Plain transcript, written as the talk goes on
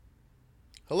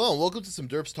Hello and welcome to some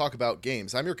Derps Talk About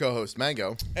Games. I'm your co-host,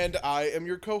 Mango. And I am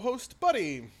your co-host,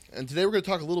 Buddy. And today we're going to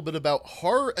talk a little bit about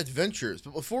horror adventures.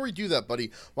 But before we do that,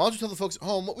 Buddy, why don't you tell the folks at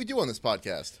home what we do on this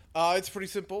podcast? It's pretty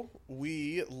simple.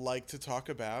 We like to talk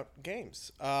about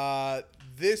games.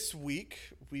 This week,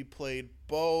 we played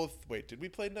both... Wait, did we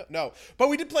play... No. But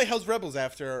we did play Hell's Rebels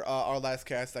after our last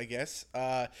cast, I guess.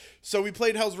 So we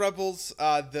played Hell's Rebels.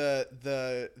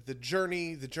 The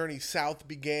journey south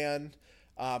began.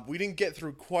 We didn't get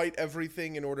through quite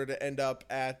everything in order to end up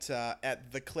at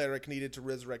the cleric needed to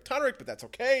resurrect Tonric, but that's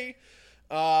okay.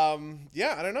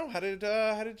 Yeah, I don't know. How did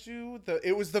you?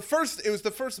 It was the first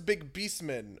big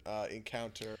Beastman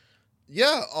encounter.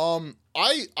 Yeah,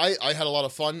 I had a lot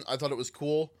of fun. I thought it was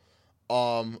cool.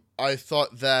 I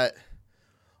thought that,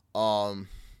 I'm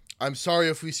sorry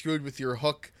if we screwed with your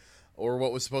hook or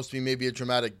what was supposed to be maybe a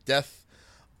dramatic death,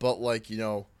 but Which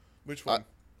one?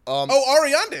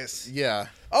 Ariandis. Yeah.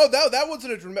 Oh, that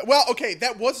wasn't a dramatic. Well, okay,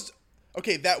 that was.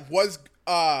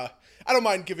 I don't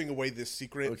mind giving away this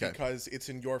secret because it's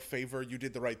in your favor. You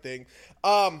did the right thing.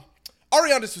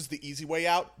 Ariandis was the easy way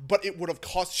out, but it would have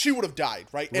cost. She would have died,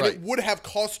 right? And it would have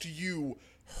cost you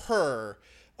her.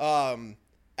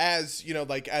 As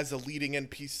as a leading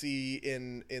NPC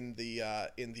in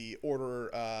the order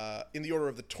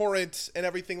of the Torrent and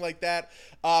everything like that.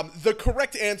 The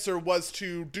correct answer was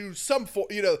to do some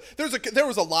there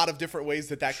was a lot of different ways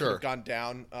that could have gone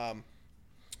down.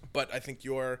 But I think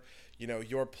your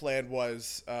plan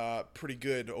was pretty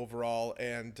good overall,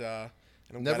 and I'm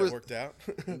glad it worked out.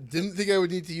 Didn't think I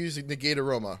would need to use a negate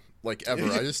aroma.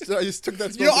 Ever. I just took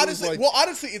that.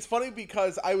 Honestly, it's funny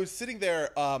because I was sitting there,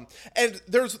 and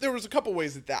there was a couple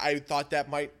ways that I thought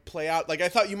that might play out. I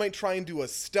thought you might try and do a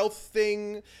stealth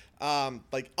thing, on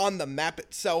the map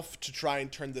itself to try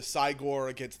and turn the Cygor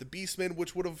against the Beastman,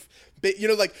 which would have been,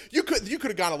 you could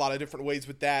have gone a lot of different ways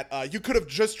with that. You could have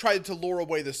just tried to lure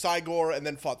away the Cygor and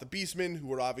then fought the Beastman, who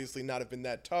would obviously not have been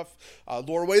that tough.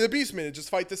 Lure away the Beastman and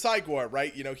just fight the Cygor,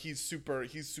 right? He's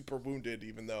super wounded,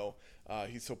 even though.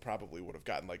 He still probably would have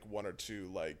gotten one or two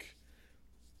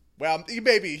he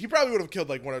probably would have killed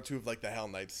one or two of the Hell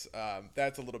Knights.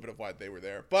 That's a little bit of why they were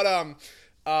there. But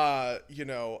your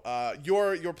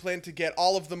plan to get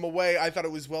all of them away, I thought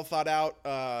it was well thought out.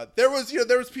 There was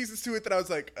pieces to it that I was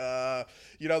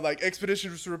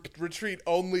Expedition's Retreat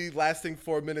only lasting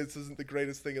 4 minutes isn't the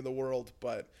greatest thing in the world,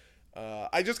 but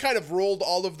I just kind of rolled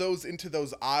all of those into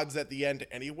those odds at the end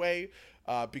anyway,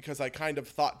 because I kind of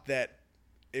thought that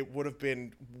it would have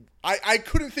been... I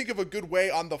couldn't think of a good way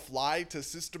on the fly to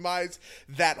systemize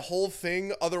that whole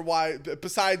thing. Otherwise,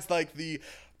 besides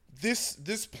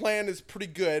this plan is pretty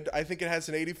good. I think it has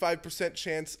an 85%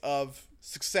 chance of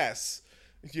success.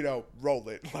 Roll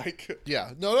it.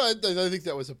 Yeah. No, I think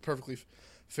that was a perfectly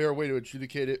fair way to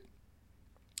adjudicate it.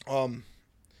 Yeah,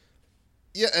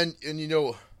 and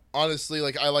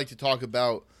honestly, I like to talk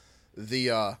about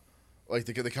the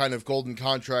the kind of golden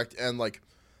contract and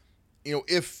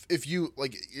if you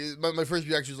my first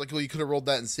reaction is well, you could have rolled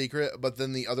that in secret, but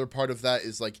then the other part of that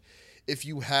is if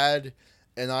you had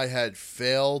and I had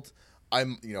failed, I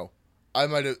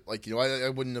might have I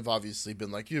wouldn't have obviously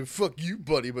been fuck you,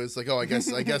 buddy, but it's I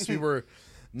guess we were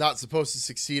not supposed to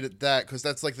succeed at that, because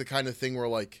that's the kind of thing where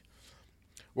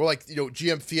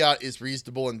GM fiat is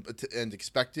reasonable and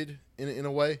expected in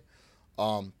a way,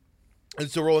 and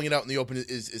so rolling it out in the open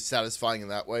is satisfying in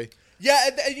that way. Yeah,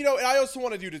 and I also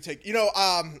wanted you to take,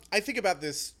 I think about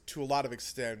this to a lot of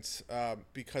extent,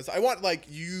 because I want,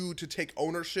 you to take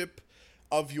ownership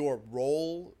of your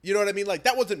role. You know what I mean?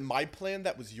 That wasn't my plan.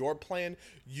 That was your plan.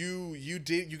 You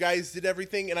guys did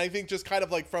everything. And I think just kind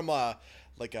of from a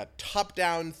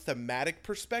top-down thematic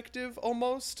perspective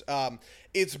almost,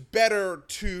 it's better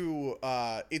to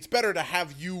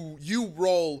have you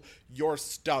roll your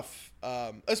stuff,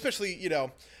 especially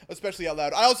out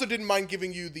loud. I also didn't mind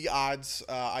giving you the odds.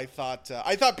 I thought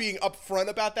being upfront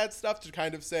about that stuff to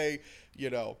kind of say,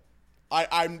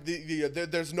 I'm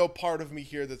there's no part of me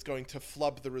here that's going to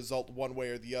flub the result one way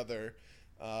or the other.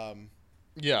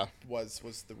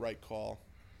 Was the right call.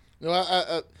 No,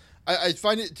 I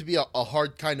find it to be a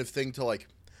hard kind of thing to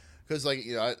because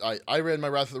I ran my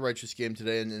Wrath of the Righteous game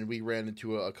today, and we ran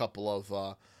into a couple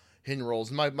of hidden rolls.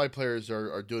 My players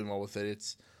are doing well with it.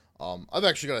 It's I've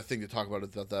actually got a thing to talk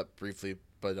about that briefly,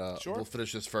 but sure. We'll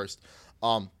finish this first.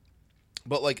 But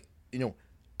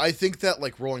I think that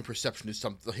rolling perception is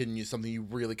something you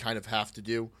really kind of have to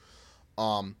do,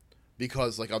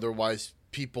 because otherwise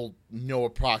people know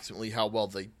approximately how well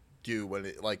they do when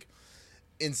it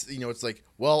it's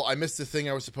well, I missed the thing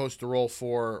I was supposed to roll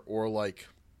for, or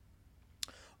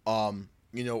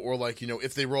or like,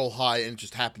 if they roll high and it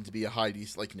just happened to be a high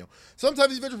DC, like, sometimes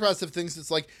these Adventure Paths have things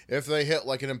that's like, if they hit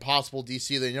like an impossible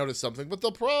DC, they notice something, but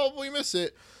they'll probably miss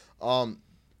it. And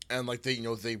like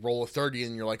they roll a 30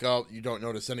 and you're like, oh, you don't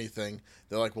notice anything.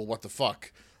 They're like, well, what the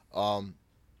fuck?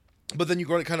 But then you're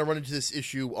going to kind of run into this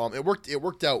issue. It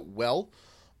worked out well.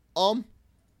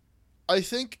 I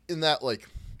think in that, like,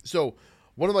 so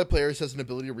one of my players has an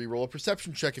ability to reroll a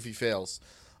perception check if he fails.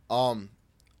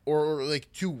 Or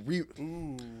like to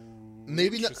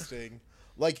maybe interesting.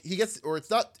 Like he gets, or it's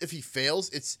not if he fails,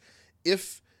 it's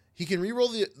if he can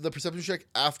reroll the perception check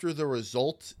after the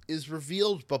result is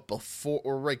revealed, but before,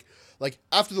 or like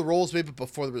after the roll is made, but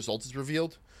before the result is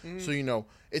revealed. So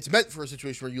it's meant for a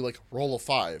situation where you like roll a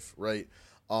 5, right?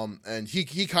 And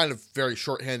he kind of very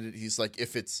shorthanded. He's like,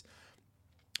 if it's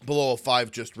below a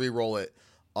 5, just reroll it.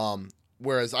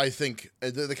 Whereas I think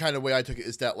the kind of way I took it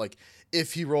is that like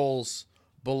if he rolls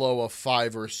below a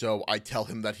 5 or so, I tell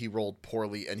him that he rolled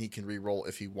poorly and he can re-roll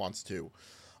if he wants to.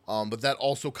 But that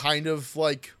also kind of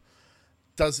like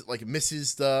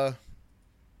misses kind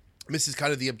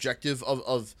of the objective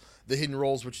of the hidden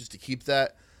rolls, which is to keep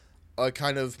that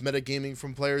kind of metagaming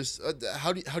from players.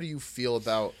 How do you feel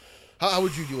about how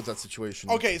would you deal with that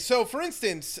situation? Okay, so for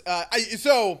instance,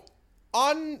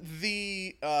 on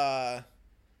the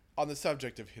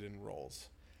subject of hidden rolls,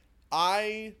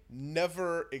 I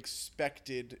never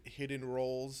expected hidden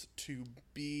rolls to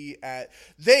be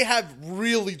they have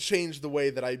really changed the way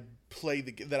that I play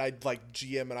that I like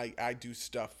GM and I do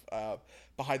stuff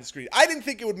behind the screen. I didn't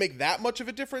think it would make that much of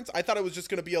a difference. I thought it was just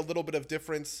going to be a little bit of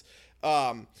difference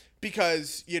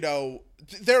because,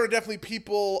 there are definitely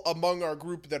people among our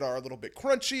group that are a little bit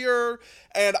crunchier,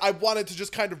 and I wanted to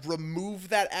just kind of remove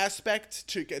that aspect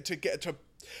to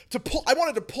pull. I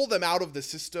wanted to pull them out of the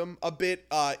system a bit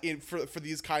for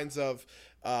these kinds of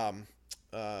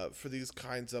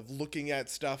looking at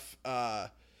stuff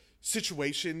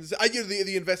situations.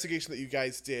 The investigation that you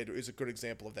guys did is a good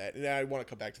example of that, and I want to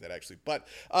come back to that actually. But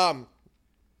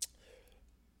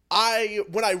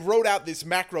when I wrote out this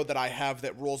macro that I have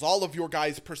that rolls all of your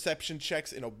guys' perception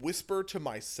checks in a whisper to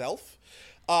myself,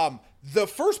 the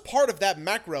first part of that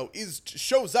macro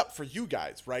shows up for you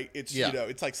guys, right? It's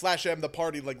it's like /M the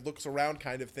party like looks around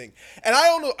kind of thing, and I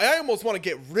almost want to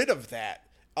get rid of that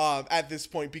at this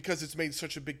point because it's made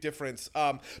such a big difference.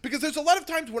 Because there's a lot of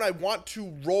times when I want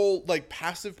to roll like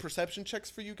passive perception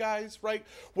checks for you guys, right?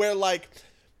 Where like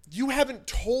you haven't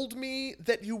told me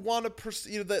that you want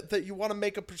to that you want to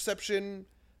make a perception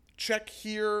check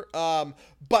here,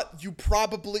 but you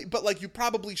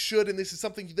probably should, and this is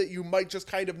something that you might just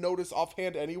kind of notice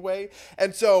offhand anyway.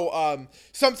 And so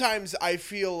sometimes I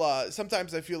feel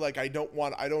like I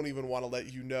don't even want to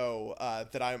let you know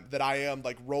that I am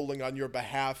like rolling on your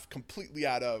behalf completely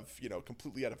out of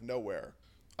nowhere.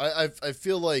 I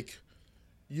feel like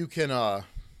you can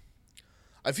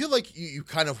I feel like you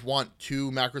kind of want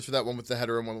 2 macros for that, one with the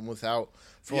header and one without.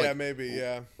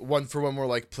 One for when we're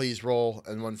like, please roll,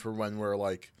 and one for when we're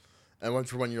like, and one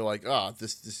for when you're like,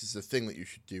 this is a thing that you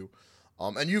should do.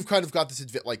 And you've kind of got this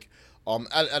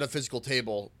at a physical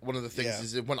table. One of the things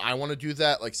is that when I want to do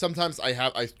that, like sometimes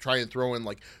I try and throw in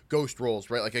like ghost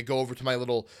rolls, right? Like I go over to my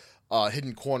little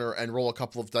hidden corner and roll a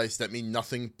couple of dice that mean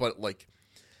nothing, but like,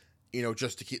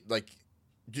 just to keep like,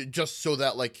 just so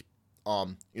that like,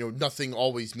 nothing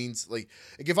always means like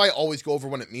if I always go over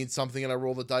when it means something and I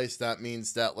roll the dice, that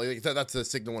means that like that's a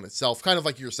signal in itself, kind of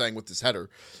like you were saying with this header,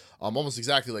 almost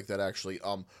exactly like that actually.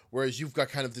 Whereas you've got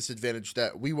kind of this advantage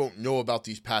that we won't know about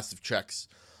these passive checks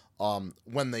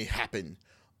when they happen.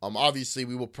 Obviously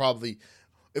we will probably,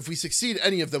 if we succeed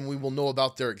any of them, we will know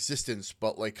about their existence,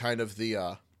 but like kind of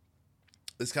the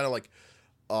it's kind of like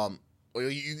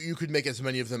you could make as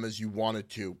many of them as you wanted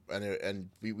to, and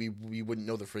we wouldn't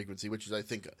know the frequency, which is, I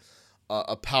think,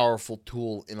 a powerful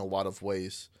tool in a lot of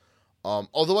ways.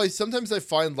 Although sometimes I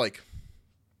find that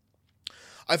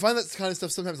kind of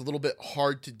stuff sometimes a little bit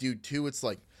hard to do too. It's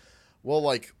like, well,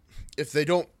 like if they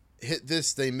don't hit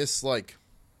this, they miss like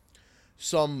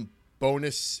some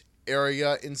bonus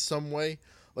area in some way.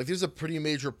 Like there's a pretty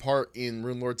major part in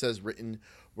Runelords as written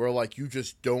where like you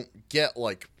just don't get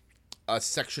like a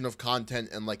section of content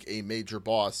and like a major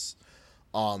boss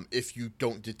if you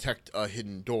don't detect a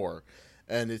hidden door,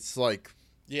 and it's like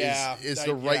is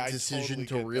the right decision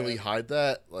to really hide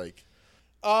that, like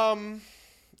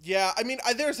yeah, I mean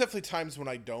there's definitely times when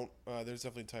I don't there's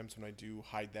definitely times when I do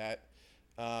hide that,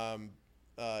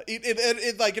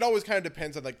 it always kind of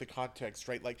depends on like the context,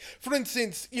 right? Like for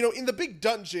instance, in the big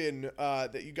dungeon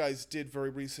that you guys did very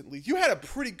recently, you had a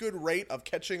pretty good rate of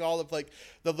catching all of like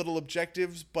the little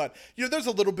objectives, but there's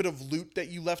a little bit of loot that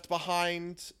you left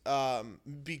behind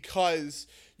because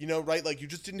right, like you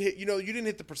just didn't hit, you didn't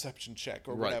hit the perception check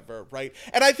or whatever, right?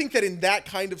 And I think that in that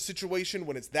kind of situation,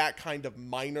 when it's that kind of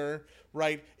minor,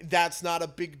 right, that's not a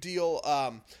big deal.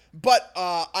 But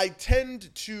I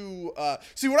tend to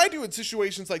see what I do in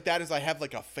situations like that is I have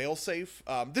like a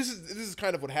failsafe. This is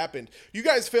kind of what happened. You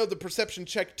guys failed the perception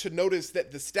check to notice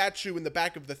that the statue in the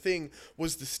back of the thing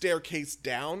was the staircase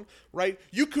down, right?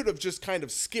 You could have just kind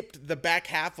of skipped the back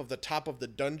half of the top of the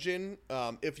dungeon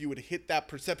if you would hit that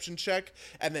perception check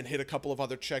and then hit a couple of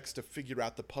other checks to figure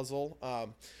out the puzzle.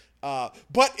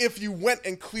 But if you went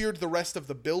and cleared the rest of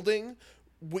the building,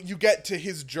 you get to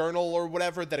his journal or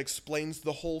whatever that explains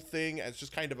the whole thing as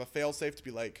just kind of a failsafe to be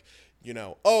like,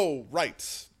 oh,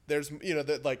 right, there's,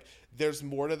 that like, there's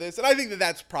more to this. And I think that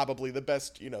that's probably the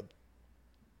best,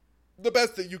 the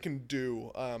best that you can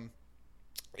do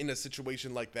in a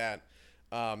situation like that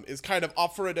is kind of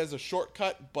offer it as a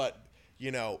shortcut, but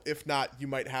if not, you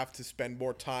might have to spend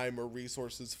more time or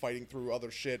resources fighting through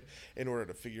other shit in order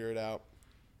to figure it out.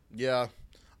 Yeah.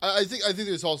 I think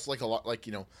there's also like a lot, like,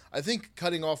 I think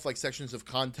cutting off like sections of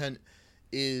content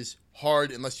is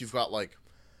hard unless you've got like,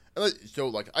 so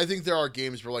like, I think there are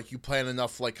games where like you plan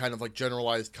enough like kind of like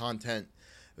generalized content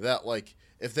that like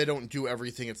if they don't do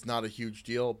everything, it's not a huge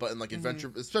deal. But in like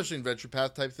adventure, especially adventure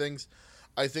path type things,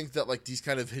 I think that like these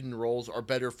kind of hidden roles are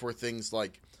better for things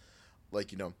like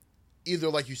either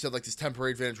like you said, like this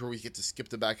temporary advantage where we get to skip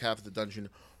the back half of the dungeon,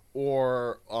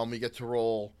 or we get to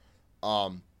roll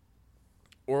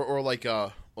Or like,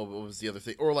 what was the other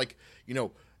thing? Or like,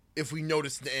 if we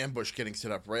notice an ambush getting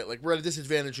set up, right? Like we're at a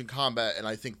disadvantage in combat, and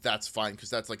I think that's fine because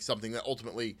that's like something that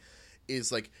ultimately is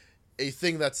like a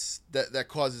thing that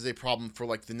causes a problem for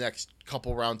like the next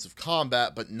couple rounds of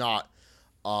combat, but not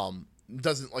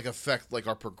doesn't like affect like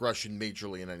our progression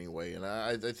majorly in any way. And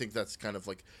I think that's kind of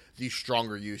like the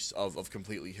stronger use of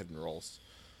completely hidden roles.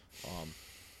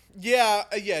 Yeah,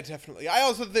 definitely. I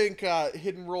also think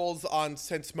hidden roles on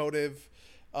sense motive.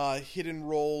 Hidden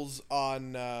roles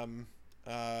on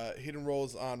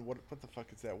what the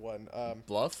fuck is that one?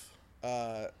 Bluff?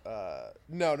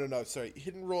 No, sorry.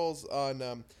 Hidden roles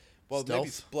on well,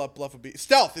 Stealth? maybe Bluff would be...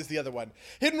 Stealth is the other one.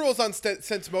 Hidden rolls on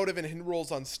Sense Motive and Hidden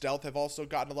rolls on Stealth have also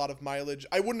gotten a lot of mileage.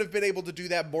 I wouldn't have been able to do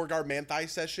that Morgar Manthai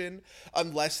session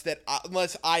unless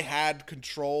I had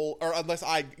control, or unless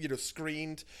I,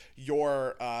 screened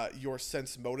your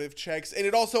Sense Motive checks. And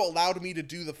it also allowed me to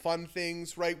do the fun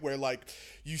things, right? Where, like,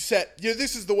 you set...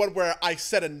 this is the one where I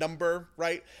set a number,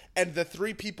 right? And the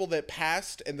 3 people that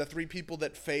passed and the 3 people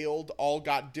that failed all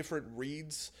got different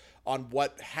reads on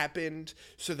what happened,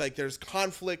 so like there's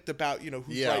conflict about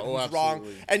who's right, who's wrong,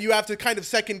 and you have to kind of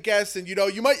second guess, and you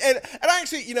might and I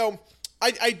actually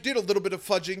I did a little bit of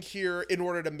fudging here in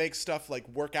order to make stuff like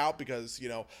work out, because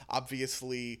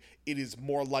obviously it is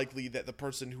more likely that the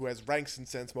person who has ranks in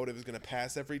Sense Motive is going to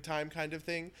pass every time, kind of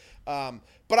thing.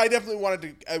 But I definitely wanted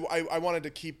to I wanted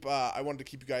to keep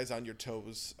you guys on your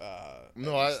toes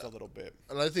just a little bit,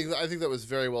 and I think that was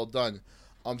very well done.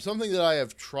 Something that I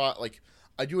have tried, like,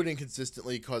 I do it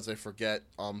inconsistently because I forget,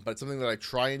 but something that I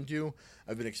try and do,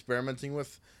 I've been experimenting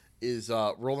with, is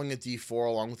rolling a d4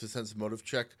 along with a sense motive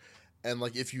check. And,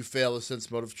 like, if you fail a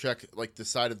sense motive check, like, the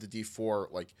side of the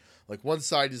d4, like one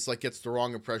side is, like, gets the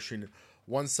wrong impression,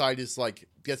 one side is, like,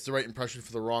 gets the right impression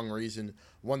for the wrong reason,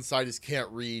 one side is can't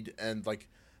read, and, like,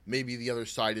 maybe the other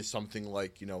side is something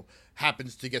like,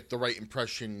 happens to get the right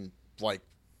impression, like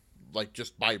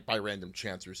just by random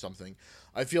chance or something.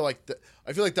 I feel like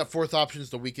that fourth option is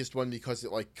the weakest one, because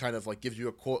it like kind of like gives you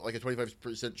a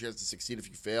 25% chance to succeed if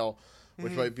you fail,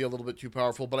 which might be a little bit too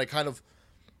powerful. But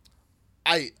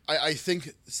I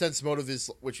think sense motive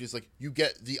is, which is like you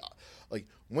get the, like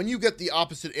when you get the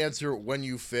opposite answer when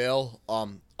you fail,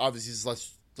 obviously it's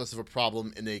less of a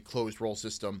problem in a closed roll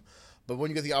system, but when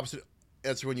you get the opposite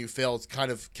answer when you fail, it's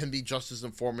kind of can be just as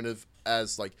informative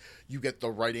as like you get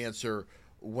the right answer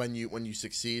when you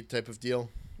succeed, type of deal.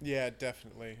 Yeah,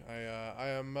 definitely. I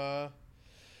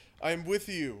am with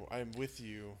you.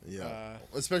 Yeah.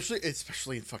 Especially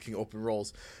in fucking open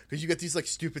rolls, because you get these like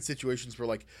stupid situations where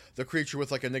like the creature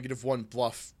with like a -1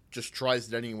 bluff just tries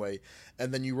it anyway,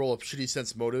 and then you roll a shitty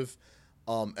sense motive,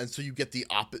 and so you get the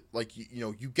like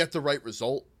you get the right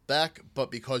result back,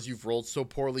 but because you've rolled so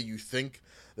poorly, you think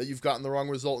that you've gotten the wrong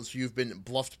result, and so you've been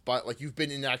bluffed by, like, you've been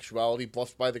in actuality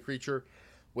bluffed by the creature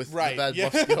with the bad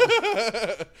bluff skill.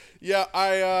 Yeah,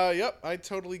 I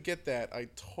totally get that.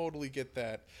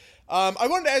 I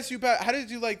wanted to ask you about how did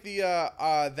you like the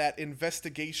that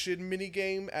investigation mini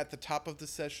game at the top of the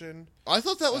session? I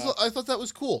thought that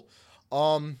was cool.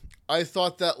 I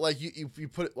thought that like you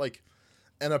put it like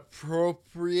an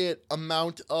appropriate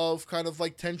amount of kind of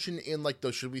like tension in like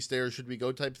the should we stay or should we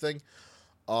go type thing.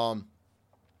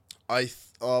 I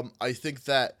think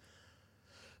that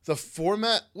the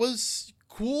format was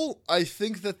cool. I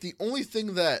think that the only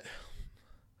thing that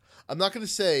I'm not going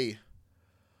to say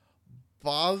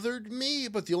bothered me,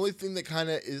 but the only thing that kind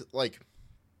of is like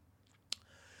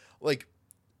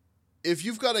if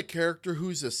you've got a character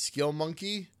who's a skill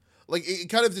monkey, like it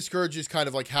kind of discourages kind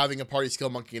of like having a party skill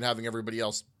monkey and having everybody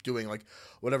else doing like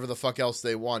whatever the fuck else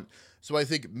they want. So I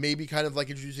think maybe kind of like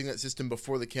introducing that system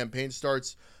before the campaign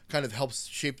starts kind of helps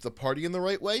shape the party in the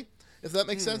right way, if that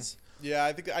makes sense. Yeah,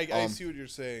 I think I see what you're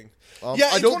saying. Yeah,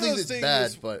 I don't think it's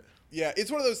bad, but yeah, it's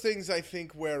one of those things I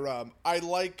think where I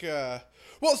like.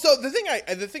 Well, so the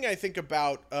thing I think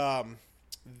about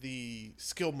the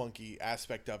skill monkey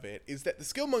aspect of it is that the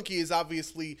skill monkey is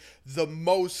obviously the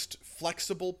most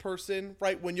flexible person,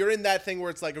 right? When you're in that thing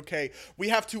where it's like, okay, we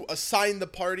have to assign the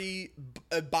party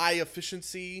by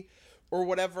efficiency or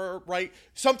whatever, right?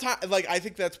 Sometimes, like, I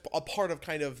think that's a part of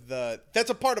kind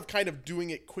of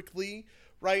doing it quickly,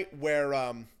 right?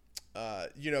 Where,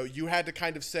 you had to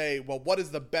kind of say, well, what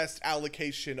is the best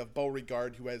allocation of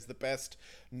Beauregard who has the best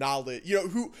knowledge?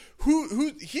 Who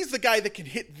he's the guy that can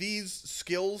hit these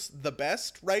skills the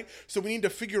best, right? So we need to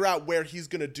figure out where he's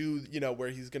going to do, where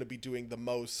he's going to be doing the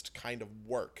most kind of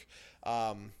work,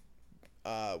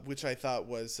 which I thought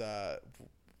was,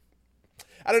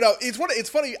 I don't know. It's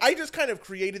funny. I just kind of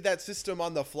created that system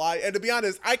on the fly. And to be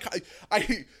honest, I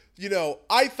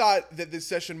thought that this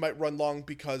session might run long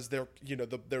because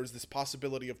there's this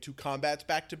possibility of 2 combats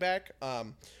back to back,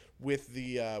 with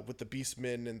the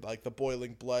Beastmen and like the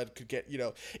Boiling Blood could get,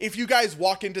 if you guys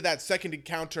walk into that second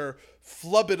encounter,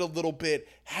 flub it a little bit,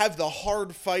 have the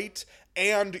hard fight,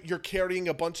 and you're carrying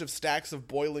a bunch of stacks of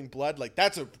Boiling Blood, like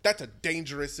that's a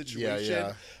dangerous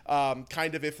situation. Yeah.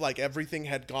 Kind of if like everything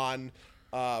had gone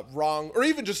wrong, or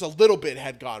even just a little bit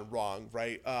had gone wrong,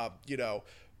 right?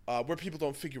 Where people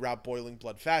don't figure out Boiling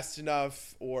Blood fast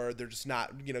enough, or they're just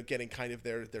not, getting kind of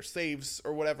their saves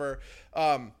or whatever.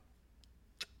 But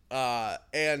I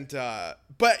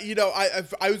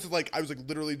was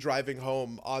literally driving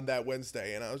home on that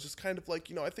Wednesday, and I was just kind of like,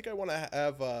 I think I want to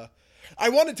have I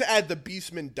wanted to add the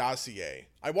Beastman dossier.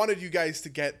 I wanted you guys to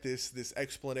get this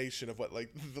explanation of what,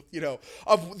 like,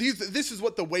 of these. This is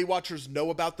what the Way Watchers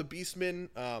know about the Beastmen,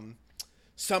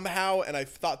 somehow, and I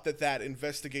thought that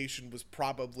investigation was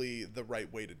probably the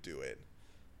right way to do it.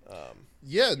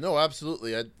 Yeah, no,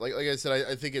 absolutely. Like I said,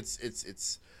 I think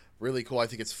it's really cool. I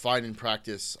think it's fine in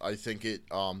practice. I think it,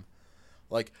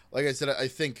 like I said, I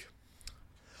think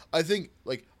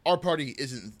like our party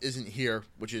isn't here,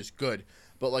 which is good.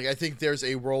 But, like, I think there's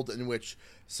a world in which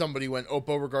somebody went, oh,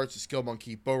 Beauregard's a skill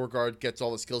monkey. Beauregard gets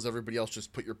all the skills. Everybody else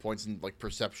just put your points in, like,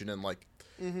 perception and, like,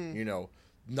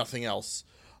 nothing else.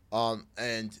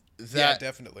 And that... Yeah,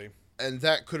 definitely. And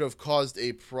that could have caused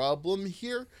a problem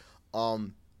here.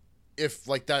 If,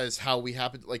 like, that is how we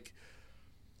happen... Like,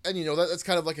 and, that's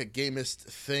kind of like a gamist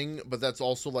thing, but that's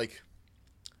also, like...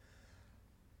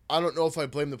 I don't know if I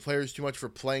blame the players too much for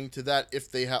playing to that if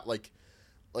they have, like,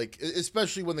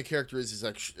 especially when the character is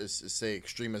say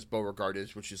extreme as Beauregard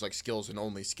is, which is like skills and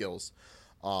only skills.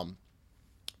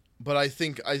 But I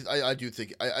think I do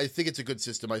think I think it's a good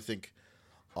system. I think,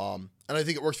 and I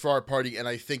think it works for our party, and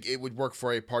I think it would work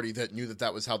for a party that knew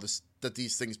that was how that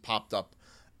these things popped up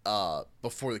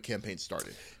before the campaign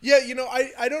started. Yeah,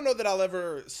 I don't know that I'll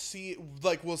ever see,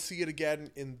 like, we'll see it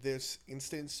again in this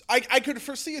instance. I could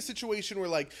foresee a situation where,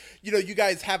 like, you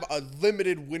guys have a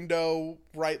limited window,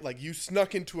 right? Like, you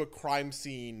snuck into a crime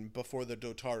scene before the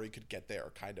Dotari could get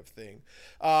there, kind of thing.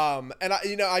 And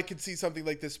I could see something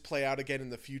like this play out again in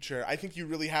the future. I think you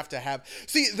really have to have,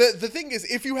 see, the thing is,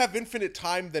 if you have infinite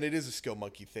time, then it is a skill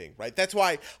monkey thing, right? That's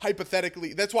why,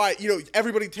 hypothetically,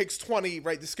 everybody takes 20,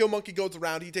 right? The skill monkey goes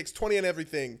around, he takes 20 on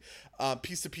everything,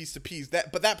 piece to piece to piece.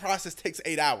 But that process takes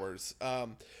 8 hours.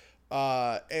 And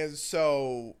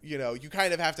so, you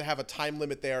kind of have to have a time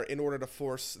limit there in order to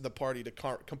force the party to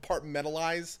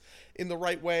compartmentalize in the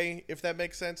right way, if that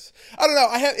makes sense. I don't know.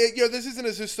 This isn't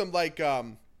a system like,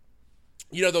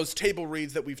 those table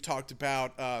reads that we've talked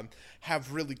about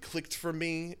have really clicked for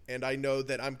me, and I know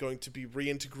that I'm going to be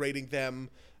reintegrating them,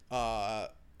 not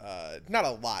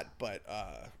a lot, but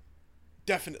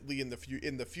definitely in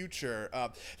the future.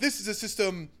 This is a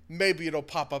system, maybe it'll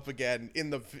pop up again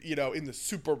in the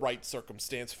super right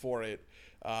circumstance for it.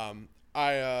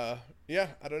 I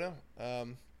don't know.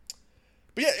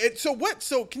 But yeah, so what?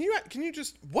 So can you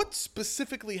just what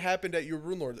specifically happened at your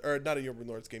Rune Lords, or not at your Rune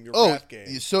Lords game, your Wrath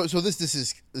game? So this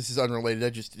is unrelated.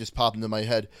 That just popped into my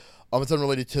head. It's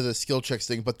unrelated to the skill checks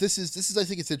thing, but this is I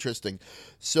think it's interesting.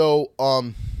 So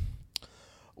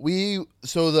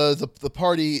the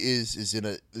party is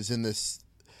in this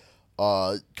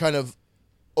kind of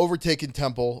overtaken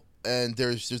temple, and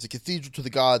there's a cathedral to the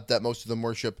god that most of them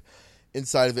worship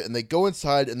inside of it, and they go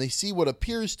inside and they see what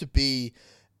appears to be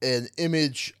an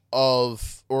image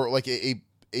of, or like a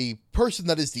person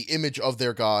that is the image of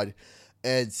their god,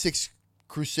 and 6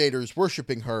 crusaders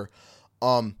worshiping her.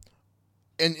 And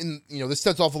this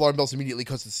sets off alarm bells immediately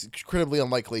because it's incredibly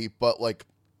unlikely, but like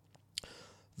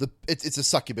it's a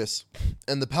succubus,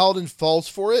 and the paladin falls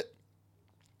for it,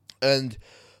 and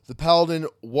the paladin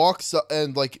walks up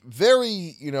and like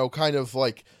very kind of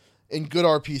like in good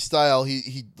RP style,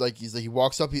 he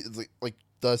walks up, like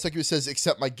the succubus says,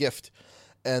 "Accept my gift."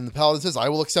 And the paladin says, "I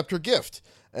will accept her gift."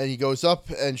 And he goes up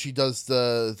and she does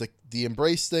the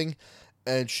embrace thing,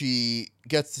 and she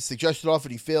gets the suggestion off,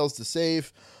 and he fails to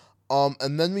save.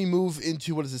 And then we move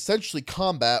into what is essentially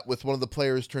combat with one of the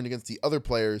players turned against the other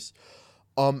players.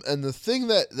 And the thing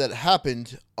that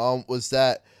happened was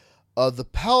that the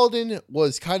paladin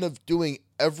was kind of doing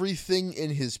everything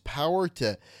in his power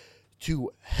to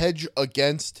hedge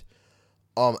against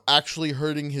actually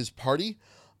hurting his party.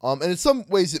 And in some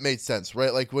ways it made sense,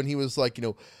 right? Like when he was like,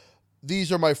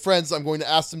 these are my friends, I'm going to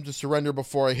ask them to surrender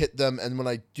before I hit them, and when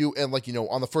I do, and like,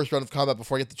 on the first round of combat,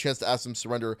 before I get the chance to ask them to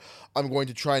surrender, I'm going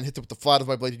to try and hit them with the flat of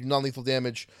my blade to do non-lethal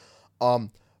damage.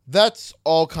 That's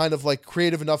all kind of like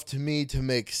creative enough to me to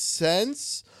make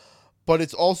sense, but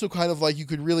it's also kind of like you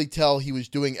could really tell he was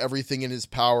doing everything in his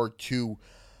power to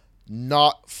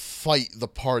not fight the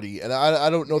party, and I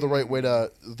don't know the right way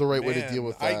to deal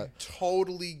with that. I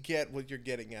totally get what you're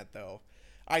getting at, though.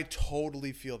 I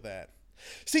totally feel that.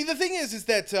 See, the thing is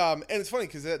that, and it's funny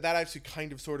because that actually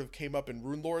kind of sort of came up in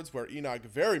Rune Lords, where Enoch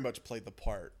very much played the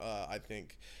part. I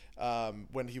think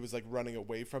when he was like running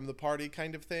away from the party,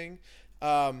 kind of thing.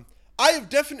 I have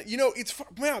definitely,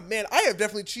 man, I have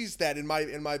definitely cheesed that in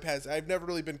my past. I've never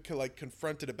really been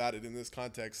confronted about it in this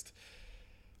context.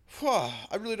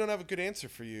 I really don't have a good answer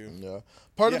for you. Yeah,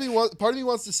 part of me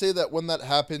wants to say that when that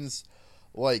happens,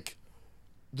 like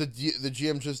the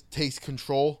GM just takes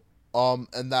control,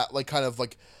 and that like kind of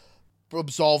like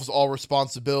absolves all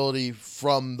responsibility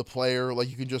from the player. Like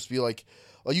you can just be like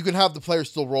you can have the player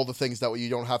still roll the things, that way you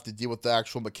don't have to deal with the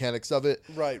actual mechanics of it.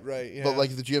 Right, yeah. But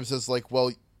like the GM says, like,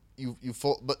 well,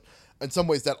 but in some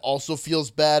ways that also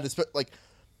feels bad.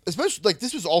 Especially like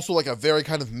this was also like a very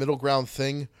kind of middle ground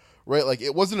thing. Right, like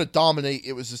it wasn't a dominate;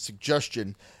 it was a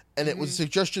suggestion, and it was a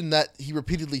suggestion that he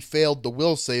repeatedly failed the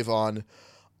will save on,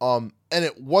 and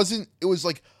it wasn't. It was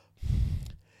like,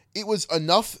 it was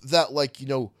enough that like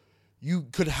you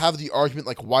could have the argument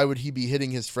like, why would he be hitting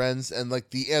his friends? And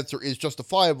like the answer is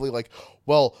justifiably like,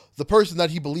 well, the person that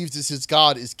he believes is his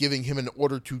god is giving him an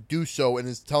order to do so and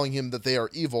is telling him that they are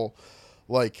evil,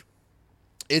 like.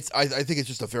 I think it's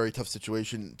just a very tough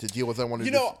situation to deal with.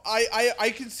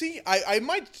 I can see. I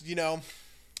might.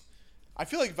 I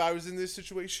feel like if I was in this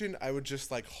situation, I would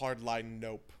just like hardline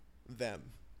nope them.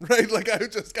 Right? Like I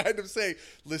would just kind of say,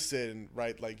 listen,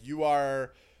 right? Like you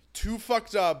are too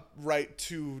fucked up, right?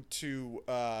 To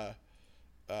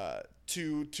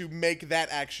make that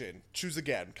action. Choose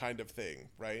again, kind of thing,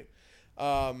 right?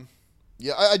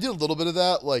 Yeah, I did a little bit of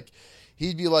that. Like.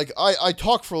 He'd be like, I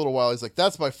talk for a little while. He's like,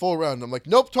 that's my full round. I'm like,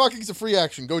 nope, talking's a free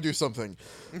action. Go do something.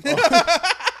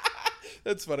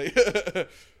 That's funny.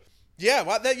 Yeah,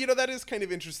 well, that is kind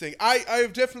of interesting.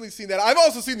 I've definitely seen that. I've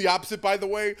also seen the opposite, by the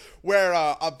way, where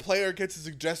a player gets a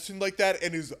suggestion like that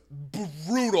and is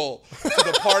brutal to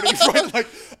the party, right? Like,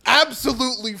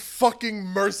 absolutely fucking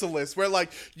merciless. Where, like,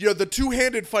 the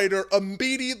two-handed fighter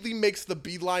immediately makes the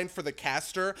beeline for the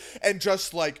caster and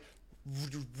just, like,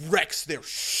 wrecks their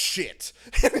shit.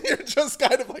 And you're just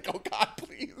kind of like, oh god,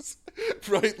 please.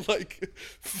 Right? Like,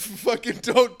 fucking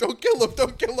don't kill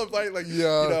him. Like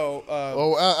yeah.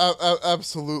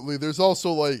 Absolutely. There's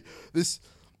also like this.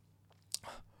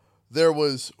 There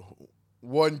was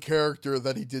one character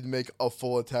that he did make a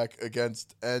full attack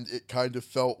against, and it kind of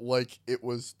felt like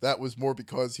that was more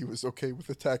because he was okay with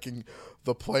attacking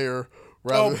the player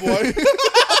rather. Oh boy.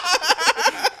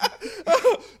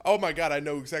 Oh my god, I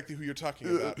know exactly who you're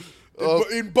talking about.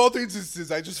 In both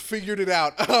instances, I just figured it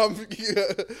out.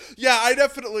 Yeah, I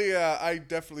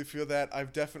definitely feel that.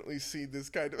 I've definitely seen this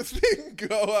kind of thing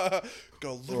go a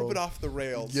little bit off the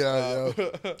rails. Yeah.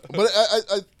 But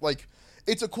I like,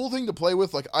 it's a cool thing to play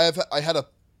with. Like I had a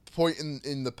point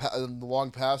in the long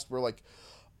past where like,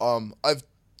 I've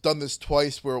done this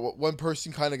twice where one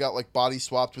person kind of got like body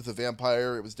swapped with a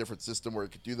vampire. It was a different system where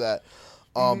it could do that.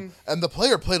 And the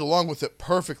player played along with it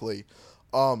perfectly.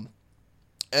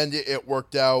 And it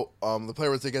worked out. The player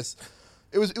was, I guess,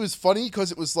 it was funny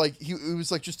because it was like it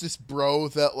was like just this bro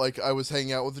that like I was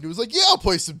hanging out with, and he was like, "Yeah, I'll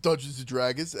play some Dungeons and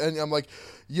Dragons," and I'm like,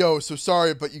 "Yo, so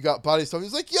sorry, but you got body stuff."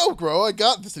 He's like, "Yo, bro, I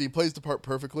got this," and he plays the part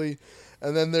perfectly.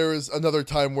 And then there was another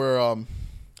time where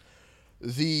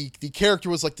the character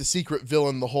was like the secret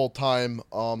villain the whole time,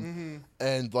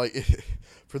 and like.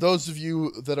 For those of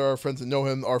you that are our friends and know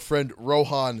him, our friend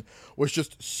Rohan was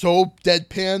just so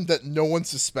deadpan that no one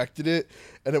suspected it,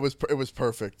 and it was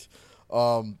perfect.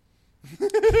 Yeah,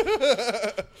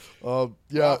 wow,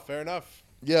 fair enough.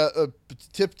 Yeah,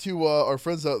 tip to our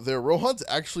friends out there: Rohan's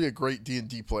actually a great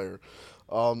D&D player.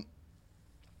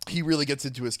 He really gets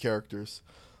into his characters.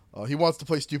 He wants to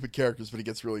play stupid characters, but he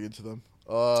gets really into them.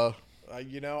 You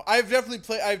know, I've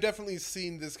definitely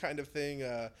seen this kind of thing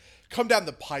come down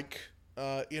the pike.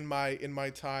 In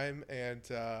my time, and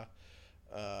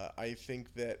I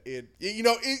think that it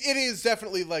is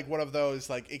definitely like one of those,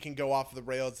 like, it can go off the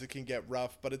rails, it can get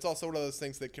rough, but it's also one of those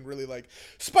things that can really like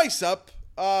spice up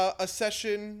a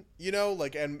session, you know,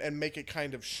 like and make it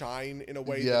kind of shine in a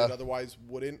way that it otherwise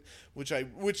wouldn't, which I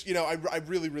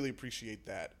really appreciate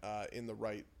that in the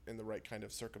right kind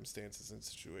of circumstances and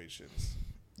situations.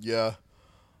 Yeah,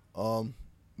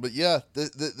 but yeah,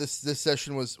 this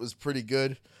session was pretty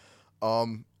good.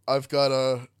 I've got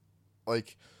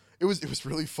it was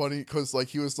really funny because like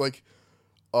he was like,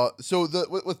 so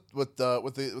what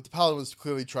the paladin was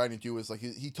clearly trying to do is like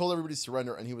he told everybody to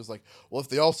surrender, and he was like, well, if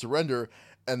they all surrender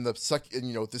and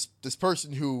this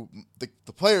person who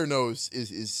the player knows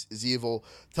is evil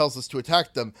tells us to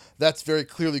attack them, that's very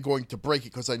clearly going to break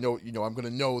it because I know I'm going to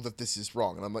know that this is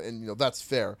wrong, and that's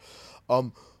fair.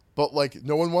 But like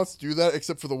no one wants to do that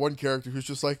except for the one character who's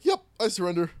just like, yep, I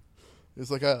surrender. It's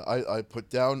like I put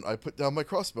down my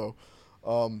crossbow.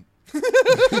 Okay.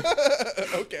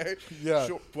 Yeah.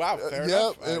 Sure. Wow. Fair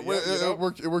enough. It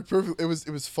worked. It worked perfectly. It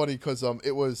was funny because I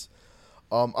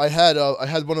had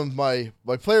one of my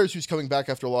players who's coming back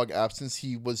after a long absence.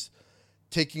 He was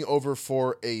taking over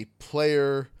for a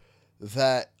player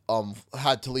that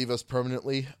had to leave us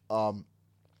permanently. And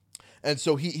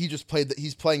so he just played that.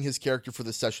 He's playing his character for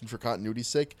the session for continuity's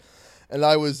sake. And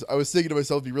I was thinking to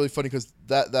myself, it'd be really funny because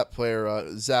that player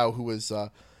Zhao, who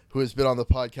has been on the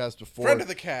podcast before, friend of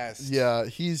the cast. Yeah,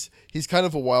 he's kind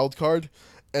of a wild card,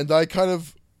 and I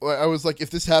was like, if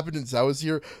this happened and Zhao was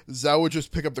here, Zhao would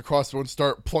just pick up the crossbow and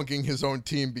start plunking his own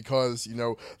team because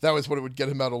that was what it would get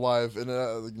him out alive. And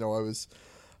I was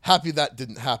happy that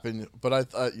didn't happen, but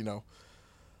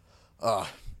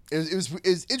It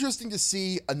was interesting to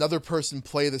see another person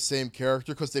play the same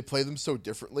character because they play them so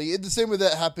differently. In the same way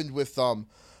that happened with,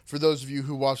 for those of you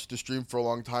who watched the stream for a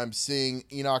long time, seeing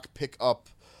Enoch pick up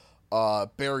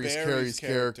Barry's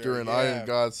character in Iron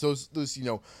Gods. Those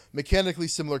mechanically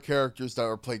similar characters that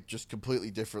are played just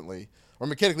completely differently, or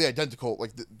mechanically identical,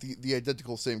 like the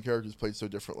identical same characters played so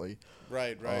differently.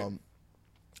 Right.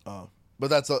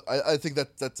 But I think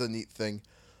that's a neat thing.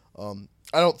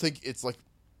 I don't think it's like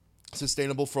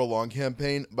sustainable for a long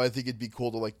campaign, but I think it'd be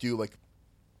cool to like do like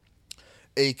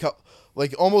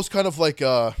almost kind of like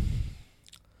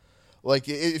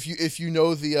if you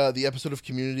know the episode of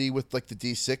Community with like the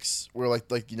D6 where like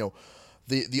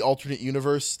the alternate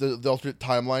universe, the alternate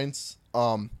timelines,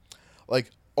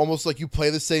 like almost like you play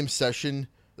the same session,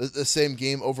 the same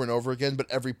game over and over again, but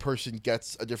every person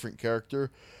gets a different character.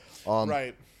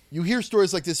 Right. You hear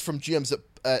stories like this from GMs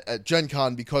at Gen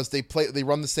Con because they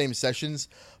run the same sessions,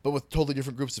 but with totally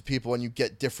different groups of people, and you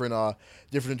get different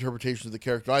interpretations of the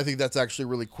character. I think that's actually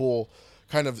really cool,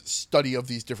 kind of study of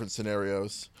these different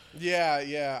scenarios.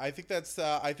 Yeah. I think that's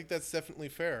definitely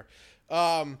fair.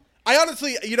 I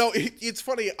honestly, it's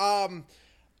funny.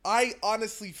 I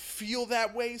honestly feel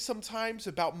that way sometimes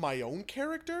about my own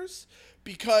characters.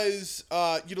 Because,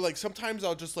 like, sometimes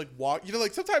I'll just, like,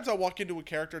 sometimes I'll walk into a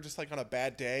character just, like, on a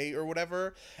bad day or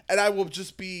whatever, and I will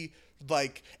just be,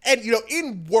 like, and,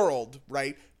 in world,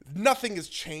 right, nothing has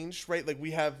changed, right, like,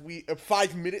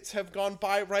 5 minutes have gone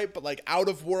by, right, but, like, out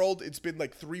of world, it's been,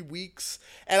 like, 3 weeks,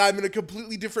 and I'm in a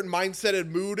completely different mindset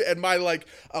and mood, and my, like,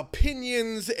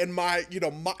 opinions and my,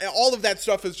 all of that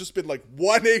stuff has just been, like,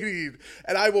 180,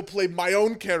 and I will play my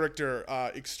own character,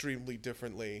 extremely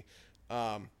differently.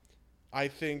 I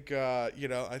think,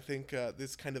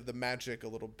 this kind of the magic a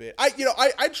little bit.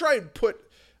 I try and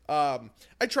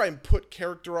put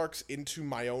character arcs into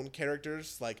my own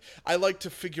characters. Like, I like to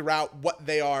figure out what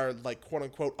they are, like, quote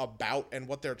unquote, about and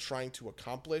what they're trying to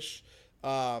accomplish.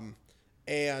 And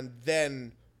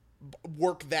then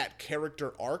work that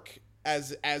character arc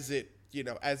as it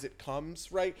as it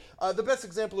comes, right? The best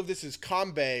example of this is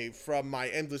Kanbei from my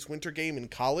Endless Winter game in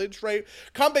college, right?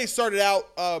 Kanbei started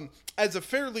out as a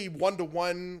fairly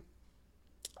one-to-one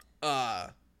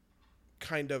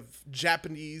kind of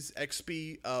Japanese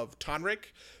XP of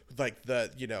Tonrik, like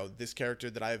this character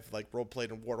that I've like role played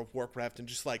in World of Warcraft, and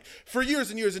just like for years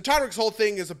and years. And Tonrik's whole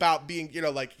thing is about being,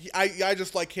 I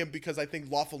just like him because I think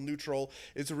lawful neutral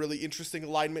is a really interesting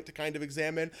alignment to kind of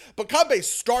examine. But Kanbei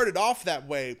started off that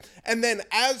way, and then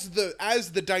as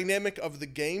the dynamic of the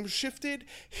game shifted,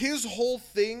 his whole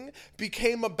thing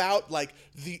became about like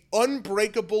the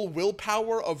unbreakable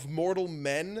willpower of mortal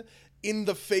men in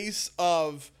the face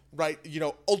of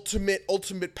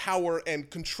ultimate power and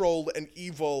control and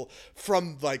evil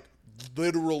from like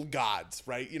literal gods,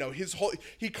 right?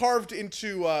 He carved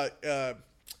into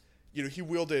he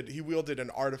wielded an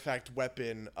artifact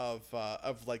weapon of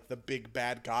like the big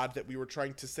bad god that we were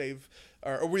trying to save,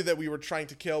 that we were trying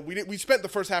to kill. We spent the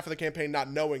first half of the campaign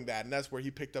not knowing that, and that's where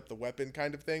he picked up the weapon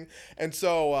kind of thing. And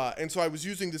so I was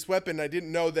using this weapon. And I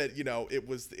didn't know that it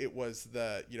was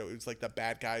like the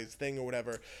bad guy's thing or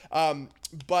whatever.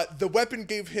 But the weapon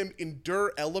gave him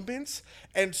endure elements,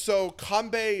 and so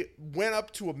Kanbei went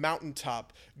up to a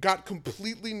mountaintop, got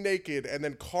completely naked, and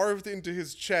then carved into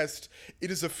his chest,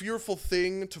 "It is a fearful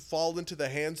thing to fall into the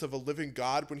hands of a living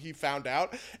god," when he found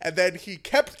out. And then he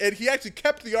actually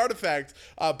kept the artifact,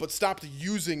 but stopped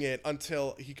using it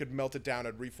until he could melt it down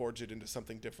and reforge it into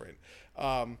something different.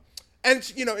 And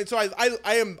so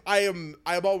I am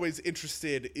always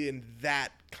interested in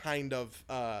that kind of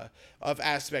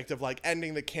aspect of like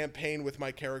ending the campaign with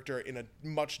my character in a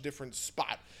much different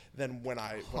spot than when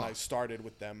I started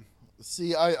with them.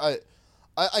 See, I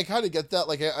kind of get that.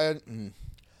 Like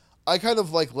I kind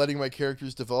of like letting my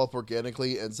characters develop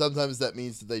organically, and sometimes that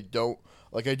means that they don't.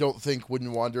 Like, I don't think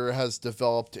Wooden Wanderer has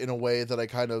developed in a way that I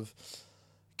kind of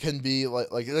can be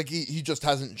like he just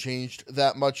hasn't changed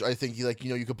that much. I think you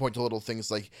could point to little things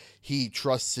like he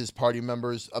trusts his party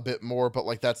members a bit more, but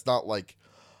like that's not like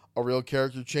a real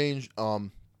character change.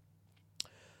 But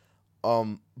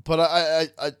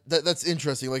that's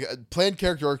interesting. Like, planned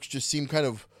character arcs just seem kind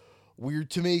of weird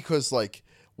to me, because like,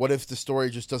 what if the story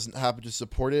just doesn't happen to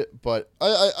support it? But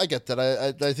I get that.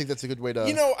 I think that's a good way to.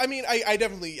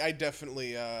 I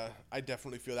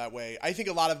definitely feel that way. I think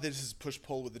a lot of this is push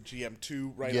pull with the GM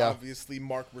too, right? Yeah. Obviously,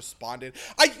 Mark responded.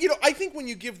 I think when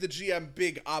you give the GM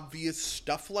big obvious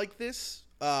stuff like this,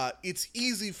 it's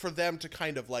easy for them to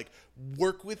kind of like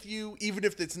work with you, even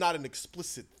if it's not an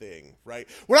explicit thing, right?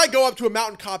 When I go up to a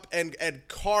mountain cop and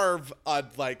carve a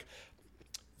like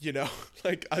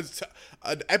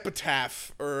an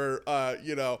epitaph or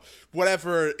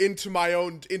whatever into my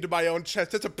own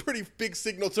chest, that's a pretty big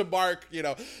signal to Mark.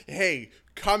 Hey,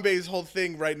 Kanbei's whole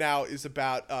thing right now is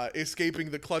about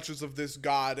escaping the clutches of this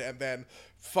god and then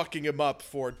fucking him up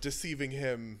for deceiving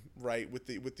him, right, with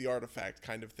the artifact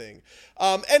kind of thing.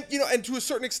 And to a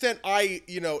certain extent I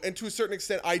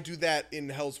do that in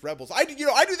Hell's Rebels. I do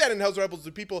that in Hell's Rebels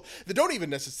to people that don't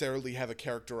even necessarily have a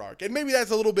character arc. And maybe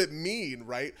that's a little bit mean,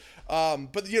 right?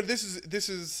 But this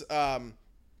is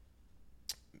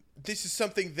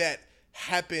something that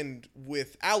happened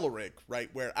with Alaric, right?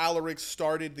 Where Alaric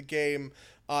started the game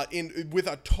with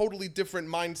a totally different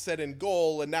mindset and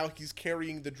goal, and now he's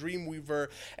carrying the Dreamweaver,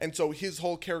 and so his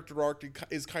whole character arc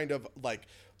is kind of like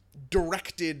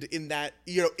directed in that,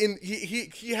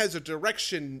 he has a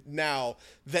direction now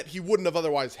that he wouldn't have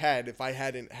otherwise had if I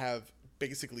hadn't have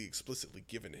basically explicitly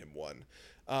given him one.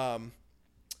 I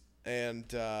don't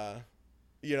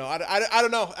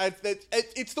know.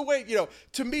 It's the way,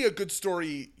 to me, a good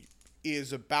story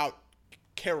is about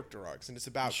character arcs, and it's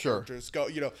about characters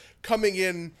coming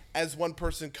in as one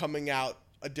person, coming out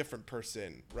a different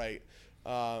person, right?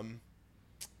 So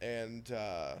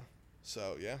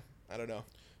yeah, I don't know.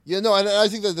 Yeah, no, and I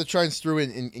think that shines through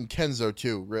in Kenzo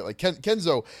too, right? Like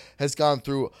Kenzo has gone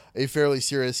through a fairly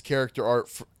serious character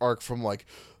arc from like,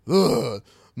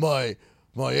 my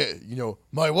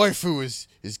waifu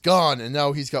is gone, and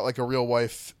now he's got like a real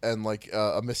wife and like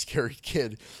a miscarried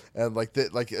kid, and like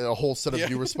a whole set of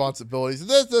new responsibilities.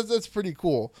 That's pretty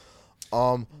cool.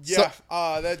 I mean,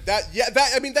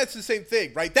 that's the same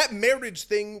thing, right? That marriage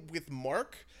thing with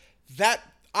Mark, that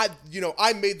I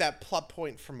made that plot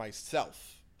point for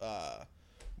myself,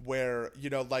 where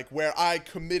I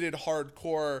committed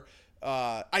hardcore.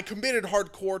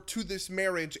 To this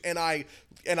marriage, and I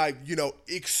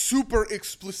super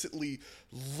explicitly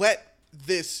let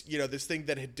this, this thing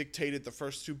that had dictated the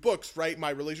first 2 books, right? My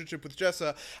relationship with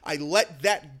Jessa, I let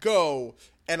that go,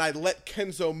 and I let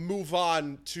Kenzo move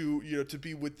on to, to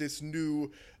be with this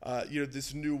new,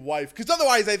 this new wife. Because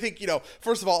otherwise, I think,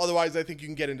 first of all, otherwise I think you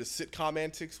can get into sitcom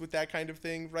antics with that kind of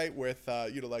thing, right? With,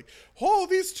 like, oh,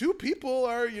 these 2 people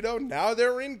are, now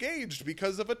they're engaged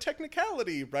because of a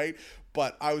technicality, right?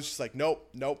 But I was just like, nope,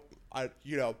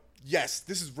 yes,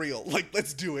 this is real. Like,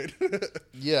 let's do it.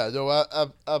 Yeah, no,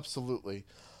 absolutely.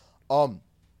 Something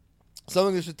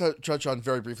I should touch on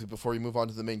very briefly before we move on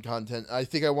to the main content. I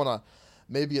think I want to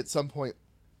maybe at some point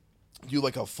do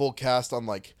like a full cast on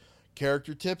like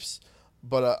character tips,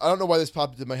 but I don't know why this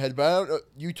popped into my head. But I don't know.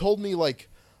 You told me like,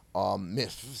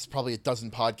 it's probably a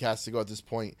dozen podcasts ago at this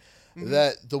point,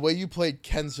 that the way you played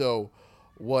Kenzo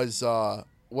was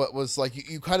what was like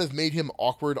you kind of made him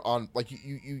awkward on like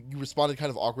you responded kind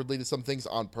of awkwardly to some things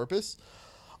on purpose,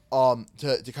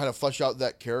 to kind of flesh out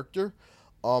that character,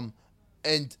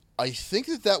 and I think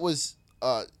that was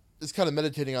just kind of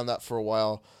meditating on that for a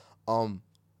while.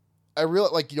 I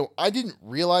realized, like, I didn't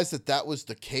realize that was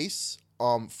the case,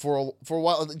 for a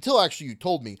while until actually you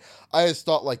told me. I just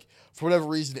thought, like, for whatever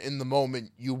reason in the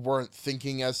moment you weren't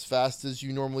thinking as fast as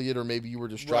you normally did, or maybe you were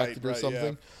distracted or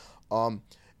something. Yeah.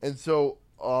 And so,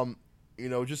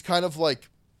 just kind of like,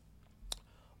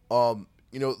 the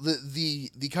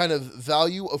kind of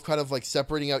value of kind of like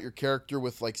separating out your character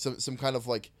with like some kind of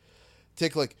like,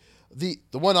 take like, the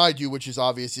one I do, which is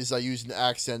obvious, is I use an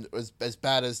accent as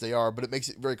bad as they are, but it makes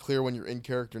it very clear when you're in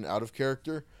character and out of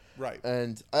character. Right.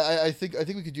 And I think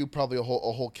we could do probably a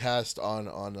whole cast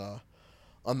on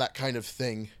that kind of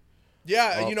thing.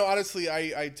 Yeah, honestly,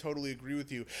 I totally agree with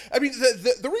you. I mean,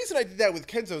 the reason I did that with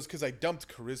Kenzo is because I dumped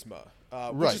charisma,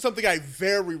 which is something I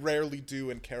very rarely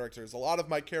do in characters. A lot of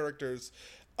my characters,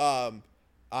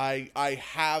 I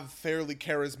have fairly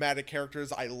charismatic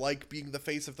characters. I like being the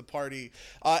face of the party.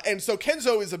 And so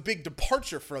Kenzo is a big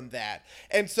departure from that.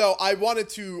 And so I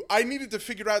needed to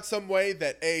figure out some way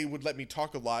that A, would let me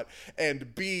talk a lot,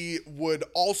 and B, would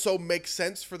also make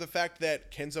sense for the fact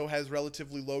that Kenzo has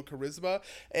relatively low charisma.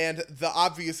 And the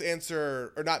obvious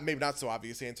answer, or maybe not so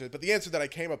obvious answer, but the answer that I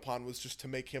came upon was just to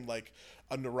make him like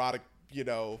a neurotic,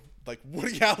 like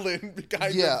Woody Allen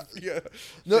kind of. Yeah.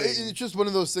 No, it's just one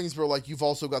of those things where like you've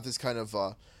also got this kind of,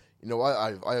 I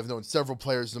have known several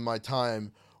players in my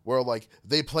time where like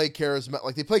they play charisma,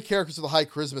 like they play characters with a high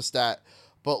charisma stat,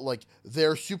 but like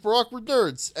they're super awkward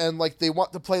nerds and like they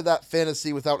want to play that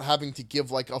fantasy without having to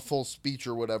give like a full speech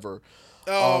or whatever.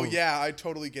 Oh yeah, I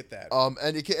totally get that.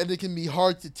 And it can be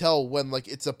hard to tell when like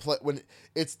when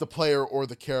it's the player or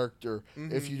the character,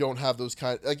 if you don't have those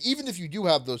like, even if you do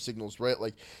have those signals, right?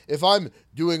 Like if I'm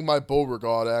doing my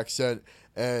Beauregard accent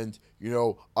and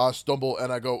I stumble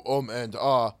and I go and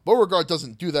Beauregard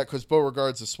doesn't do that because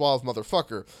Beauregard's a suave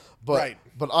motherfucker, but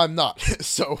I'm not.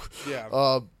 So yeah,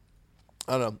 I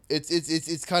don't know.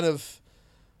 It's kind of,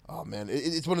 oh man,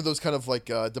 it's one of those kind of like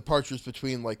departures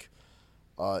between like.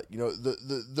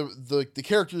 The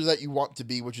characters that you want to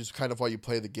be, which is kind of why you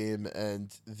play the game,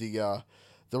 and the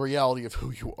reality of who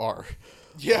you are.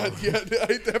 Yeah,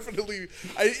 I definitely.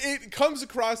 It comes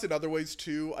across in other ways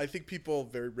too. I think people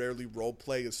very rarely role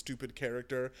play a stupid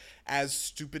character as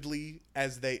stupidly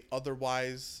as they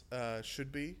otherwise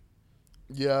should be.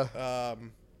 Yeah.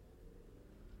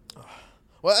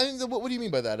 Well, I mean, what do you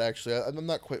mean by that? Actually, I'm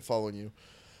not quite following you.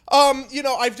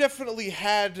 I've definitely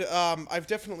had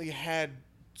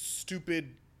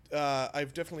stupid.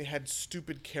 I've definitely had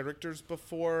stupid characters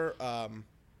before. I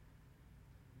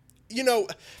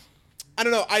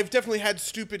don't know. I've definitely had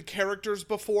stupid characters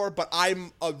before, but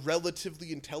I'm a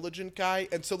relatively intelligent guy,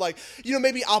 and so like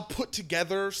maybe I'll put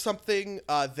together something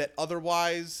that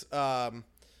otherwise. I'll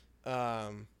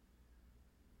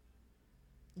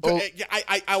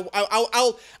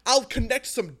connect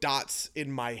some dots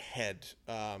in my head,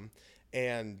 but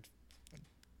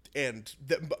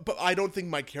I don't think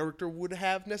my character would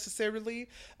have necessarily.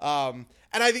 And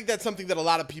I think that's something that a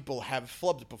lot of people have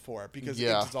flubbed before because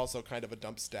it's also kind of a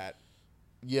dump stat.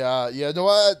 Yeah. No,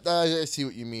 I see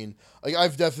what you mean. Like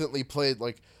I've definitely played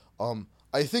like,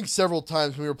 I think several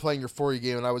times when we were playing your 4E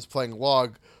game and I was playing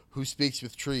Log, who speaks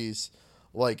with trees,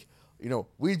 like.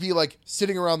 We'd be like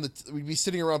sitting around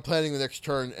planning the next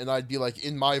turn, and I'd be like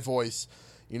in my voice,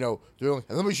 doing,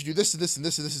 and then we should do this and this and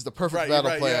this and this is the perfect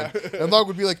battle plan. Yeah. And Log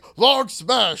would be like, Log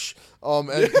smash.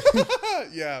 And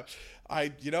yeah. I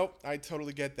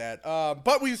totally get that.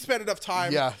 But we've spent enough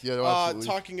time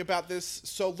talking about this,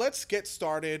 so let's get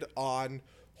started on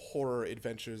horror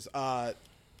adventures.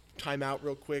 Time out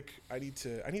real quick. I need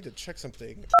to check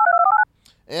something.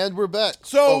 And we're back.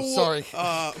 So, sorry.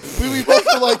 We both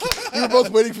were like, we were both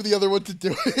waiting for the other one to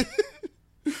do it.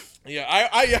 Yeah,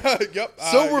 yep.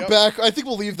 So we're back. I think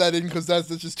we'll leave that in because that's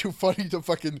just too funny to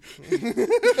fucking.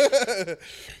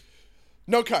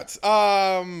 No cuts.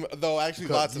 Though actually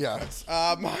lots of cuts.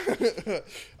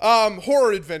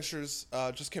 Horror Adventures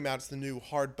just came out. It's the new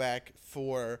hardback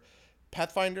for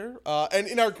Pathfinder. And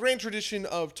in our grand tradition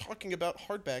of talking about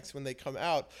hardbacks when they come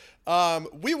out,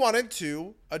 we wanted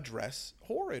to address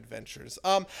Horror Adventures.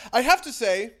 I have to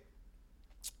say,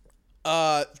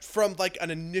 from like an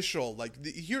initial,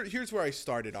 here's where I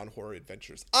started on Horror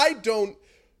Adventures. I don't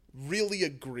really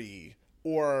agree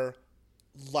or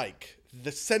like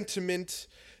the sentiment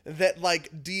that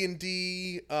like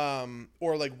D&D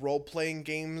or like role-playing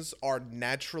games are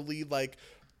naturally like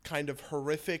kind of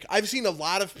horrific. I've seen a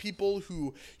lot of people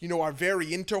who, are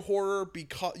very into horror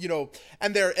because,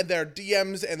 and they're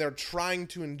DMs and they're trying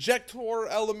to inject horror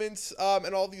elements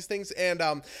and all these things. And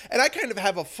I kind of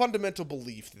have a fundamental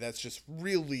belief that that's just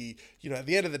really, at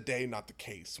the end of the day, not the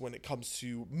case when it comes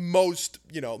to most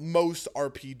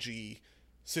RPG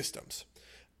systems.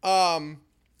 And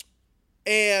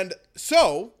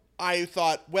so I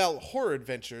thought, well, Horror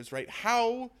Adventures, right?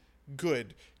 How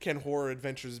good can Horror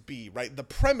Adventures be, right? The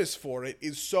premise for it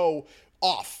is so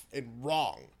off and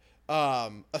wrong,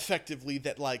 effectively,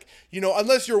 that like,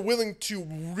 unless you're willing to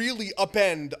really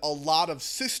upend a lot of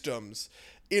systems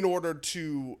in order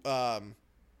to,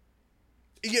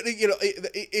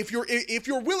 if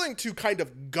you're willing to kind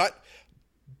of gut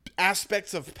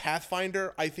aspects of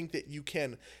Pathfinder, I think that you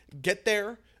can get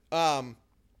there.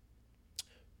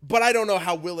 But I don't know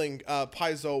how willing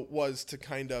Paizo was to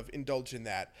kind of indulge in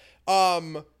that.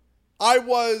 I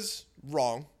was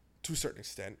wrong to a certain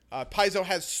extent. Paizo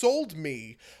has sold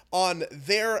me on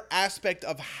their aspect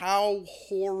of how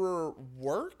horror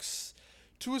works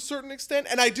to a certain extent.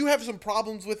 And I do have some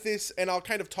problems with this, and I'll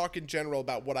kind of talk in general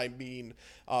about what I mean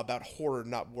about horror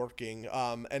not working.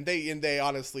 And they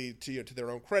honestly, to their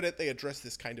own credit, they address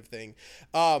this kind of thing.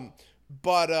 But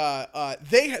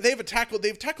they've tackled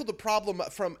the problem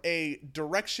from a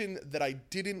direction that I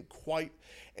didn't quite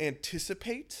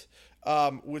anticipate,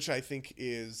 which I think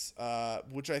is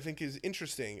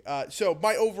interesting. So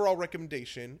my overall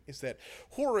recommendation is that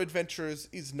Horror Adventures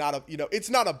is not a it's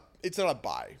not a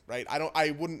buy, right?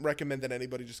 I wouldn't recommend that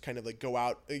anybody just kind of like go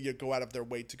out of their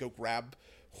way to go grab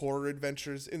Horror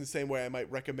Adventures in the same way I might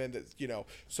recommend that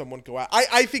someone go out.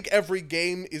 I think every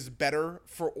game is better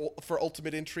for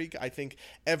Ultimate Intrigue. I think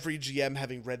every GM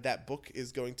having read that book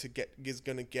is going to get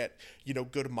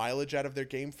good mileage out of their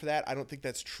game for that. I don't think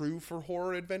that's true for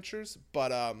Horror Adventures,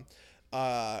 but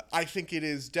I think it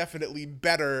is definitely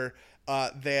better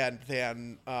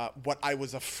than what I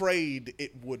was afraid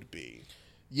it would be.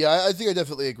 Yeah, I think I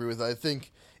definitely agree with that. I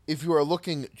think if you are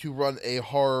looking to run a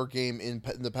horror game in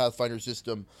the Pathfinder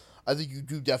system, I think you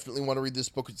do definitely want to read this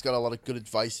book. It's got a lot of good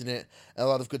advice in it and a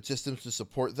lot of good systems to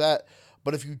support that.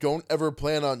 But if you don't ever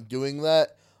plan on doing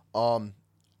that, I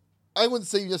wouldn't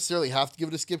say you necessarily have to give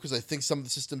it a skip, because I think some of the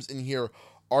systems in here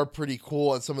are pretty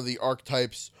cool and some of the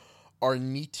archetypes are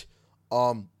neat.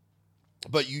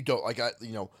 But you don't like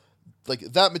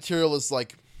that material is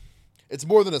like, it's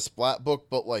more than a splat book,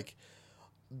 but like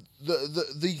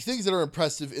the things that are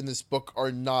impressive in this book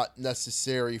are not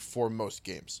necessary for most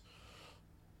games,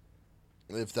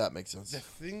 if that makes sense. The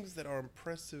things that are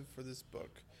impressive for this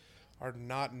book are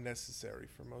not necessary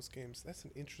for most games. That's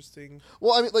an interesting.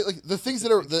 Well, I mean, like the things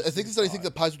that are the things that I think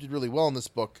that Paizo did really well in this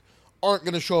book aren't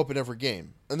going to show up in every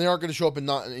game, and they aren't going to show up in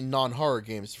non-horror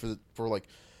games for like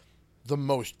the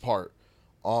most part.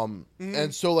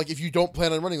 And so like if you don't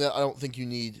plan on running that, I don't think you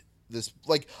need this.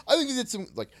 Like, I think they did some,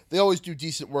 like, they always do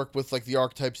decent work with like the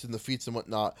archetypes and the feats and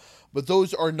whatnot, but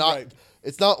those are not. Right.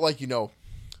 It's not like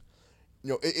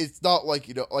it's not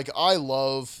like like I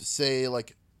love, say,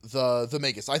 like the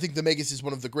Magus. I think the Magus is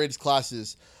one of the greatest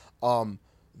classes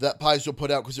that Paizo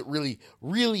put out, because it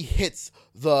really hits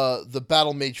the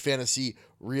battle mage fantasy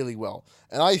really well.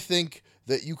 And I think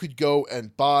that you could go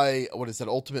and buy, what is that,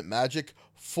 Ultimate Magic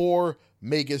for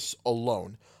Magus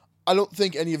alone. I don't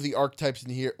think any of the archetypes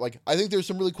in here, like, I think there's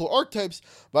some really cool archetypes,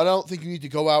 but I don't think you need to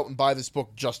go out and buy this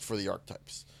book just for the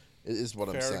archetypes, is what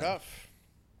I'm saying. Fair enough.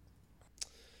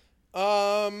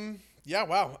 Yeah,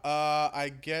 wow. I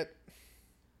get...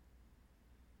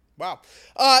 Wow.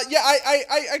 Yeah,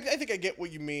 I think I get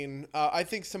what you mean. I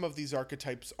think some of these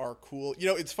archetypes are cool.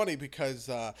 It's funny because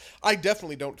I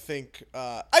definitely don't think...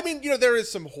 I mean, there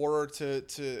is some horror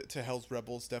to Hell's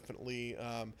Rebels, definitely.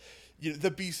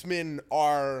 The Beastmen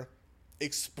are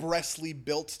expressly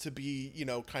built to be,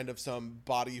 kind of some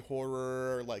body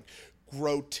horror, like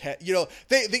grotesque.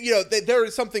 There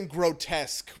is something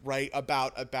grotesque, right,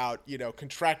 about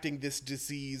contracting this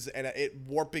disease and it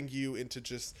warping you into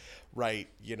just right.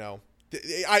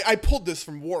 I pulled this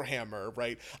from Warhammer,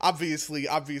 right? Obviously,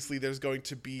 there's going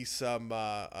to be some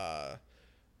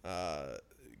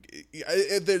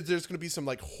there's going to be some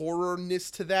like horrorness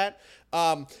to that.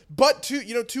 But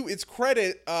to its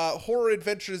credit, Horror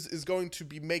Adventures is going to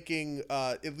be making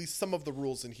at least some of the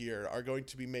rules in here are going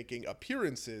to be making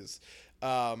appearances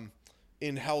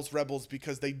in Hell's Rebels,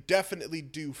 because they definitely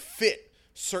do fit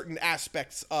certain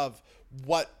aspects of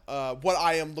what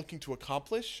I am looking to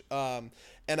accomplish, and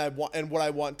what I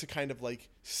want to kind of like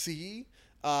see.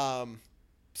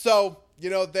 So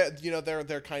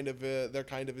they're kind of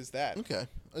is that. Okay,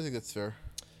 I think that's fair.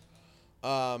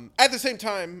 At the same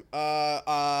time,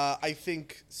 I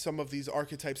think some of these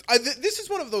archetypes. This is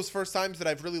one of those first times that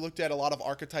I've really looked at a lot of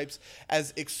archetypes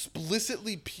as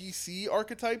explicitly PC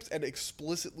archetypes and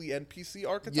explicitly NPC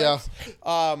archetypes.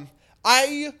 Yeah.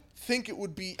 I think it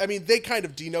would be. I mean, they kind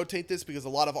of denotate this because a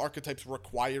lot of archetypes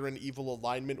require an evil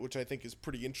alignment, which I think is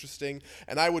pretty interesting.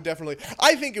 And I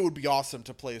think it would be awesome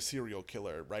to play a serial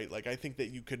killer, right? Like, I think that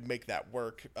you could make that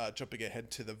work. Jumping ahead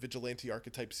to the vigilante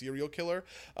archetype serial killer,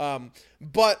 I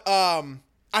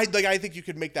think you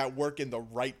could make that work in the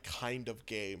right kind of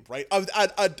game, right?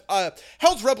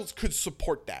 Hell's Rebels could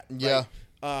support that, right?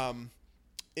 Yeah.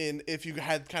 If you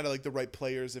had kind of like the right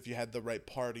players, if you had the right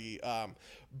party,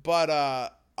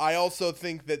 I also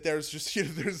think that there's just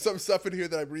there's some stuff in here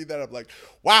that I read that I'm like,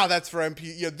 wow, that's for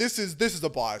MP. This is a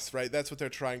boss, right? That's what they're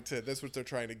trying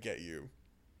to get you.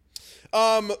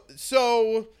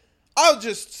 So I'll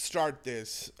just start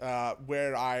this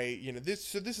where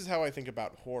this is how I think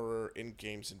about horror in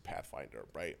games in Pathfinder,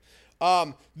 right?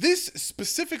 This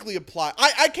specifically apply.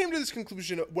 I came to this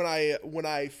conclusion when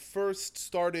I first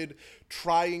started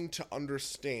trying to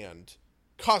understand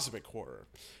cosmic horror.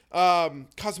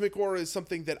 Cosmic horror is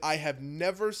something that I have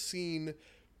never seen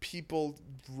people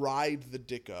ride the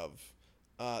dick of,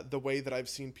 the way that I've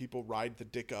seen people ride the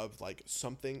dick of like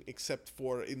something, except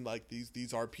for in like these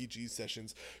RPG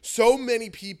sessions. So many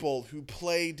people who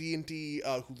play D&D,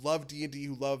 who love D&D,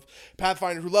 who love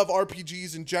Pathfinder, who love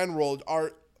RPGs in general,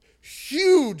 are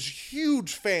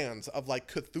huge fans of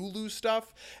like Cthulhu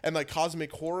stuff and like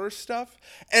cosmic horror stuff,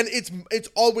 and it's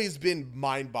always been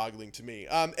mind-boggling to me.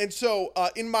 And so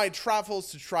in my travels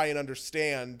to try and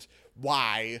understand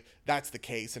why that's the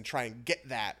case and try and get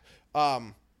that,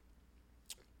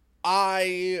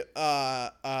 I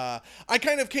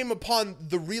kind of came upon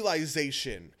the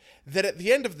realization that at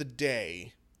the end of the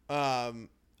day, a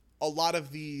lot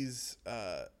of these,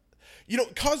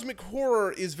 cosmic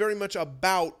horror is very much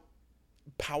about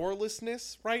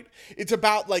powerlessness, right? It's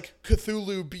about like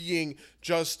Cthulhu being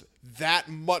just that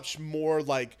much more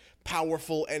like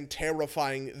powerful and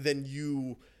terrifying than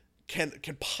you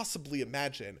can possibly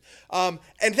imagine. And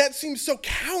that seems so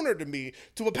counter to me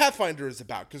to what Pathfinder is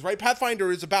about, because right,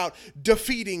 Pathfinder is about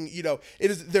defeating,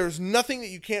 there's nothing that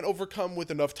you can't overcome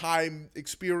with enough time,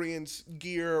 experience,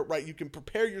 gear, right? You can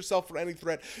prepare yourself for any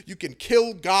threat. You can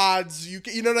kill gods. You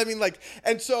know what I mean? Like,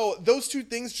 and so those two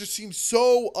things just seem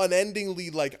so unendingly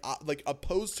like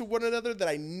opposed to one another that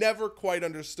I never quite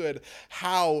understood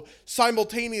how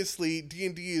simultaneously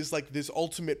D&D is like this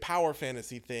ultimate power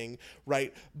fantasy thing,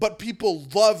 right? But people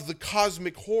love the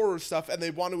cosmic horror stuff, and they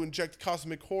want to inject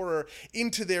cosmic horror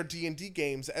into their D&D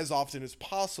games as often as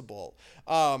possible.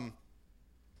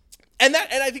 And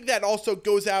I think that also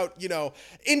goes out,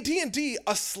 in D&D,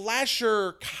 a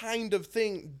slasher kind of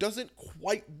thing doesn't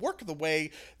quite work the way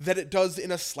that it does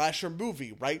in a slasher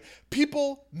movie, right?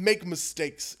 People make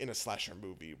mistakes in a slasher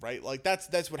movie, right? Like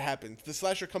that's what happens. The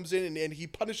slasher comes in and he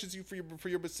punishes you for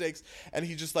your mistakes, and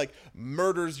he just like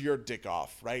murders your dick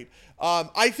off, right?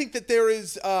 I think that there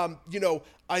is,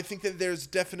 I think that there's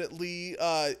definitely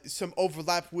some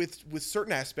overlap with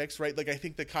certain aspects, right? Like I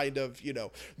think the kind of,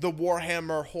 the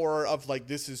Warhammer horror of like,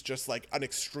 this is just like an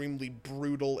extremely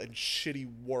brutal and shitty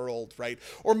world, right?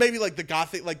 Or maybe like the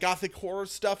gothic horror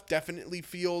stuff definitely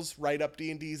feels right up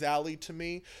D&D's alley to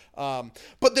me.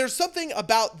 But there's something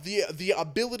about the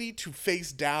ability to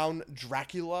face down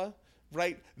Dracula,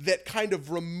 right, that kind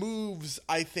of removes,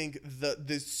 I think,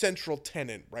 the central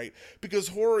tenet, right? Because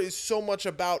horror is so much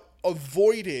about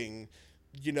avoiding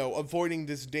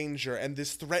this danger and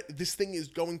this threat. This thing is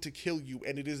going to kill you,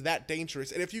 and it is that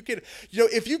dangerous. And if you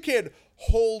can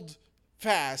hold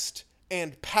fast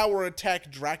and power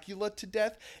attack Dracula to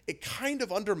death, it kind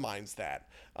of undermines that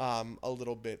a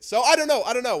little bit. So I don't know.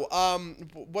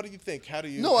 What do you think? How do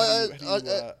you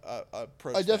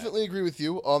approach I definitely agree with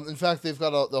you. In fact, they've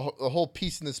got a whole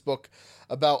piece in this book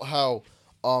about how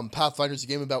Pathfinder's a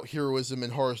game about heroism,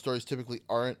 and horror stories typically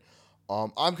aren't.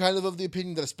 I'm kind of the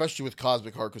opinion that, especially with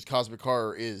Cosmic Horror, because Cosmic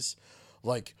Horror is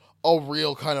like a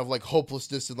real kind of like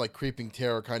hopelessness and like creeping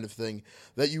terror kind of thing,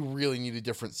 that you really need a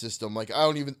different system. Like, I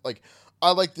don't even like.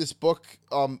 I like this book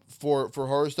for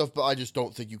horror stuff, but I just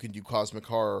don't think you can do Cosmic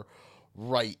Horror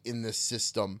right in this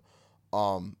system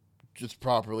just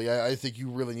properly. I think you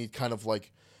really need kind of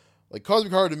like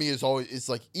Cosmic Horror to me is always, it's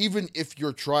like, even if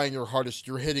you're trying your hardest,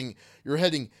 you're heading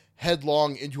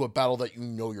headlong into a battle that you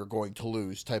know you're going to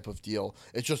lose type of deal.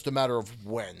 It's just a matter of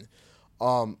when.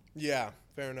 Yeah,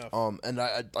 fair enough. And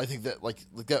I think that like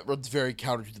that runs very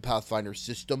counter to the Pathfinder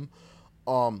system.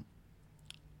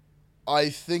 I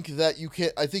think that you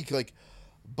can't. I think like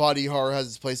body horror has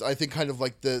its place. I think kind of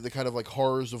like the kind of like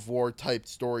horrors of war type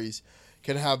stories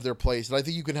can have their place, and I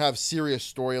think you can have serious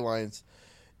storylines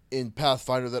in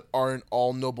Pathfinder that aren't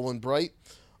all noble and bright.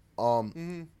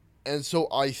 And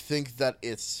so I think that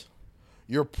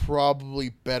you're probably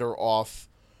better off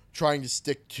trying to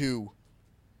stick to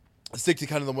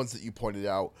kind of the ones that you pointed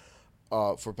out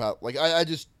for Path. Like I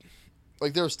just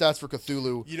like, there are stats for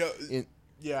Cthulhu.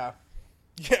 Yeah.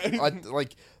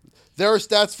 Like there are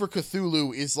stats for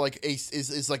Cthulhu is like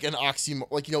is like an oxymoron.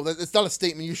 Like, it's not a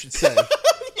statement you should say.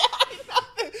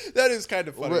 That is kind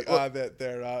of funny. That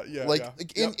they're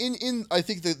in I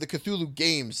think the Cthulhu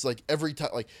games, like every time,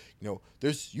 like,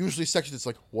 there's usually a section that's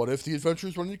like, what if the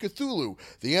adventurers run into Cthulhu?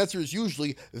 The answer is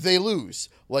usually they lose,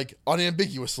 like,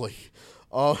 unambiguously.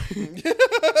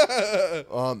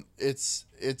 It's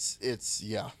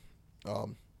yeah.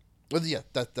 But yeah,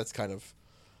 that's kind of.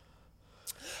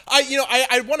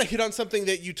 I want to hit on something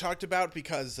that you talked about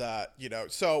because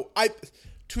so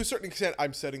to a certain extent,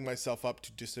 I'm setting myself up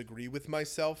to disagree with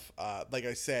myself. Like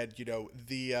I said,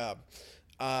 the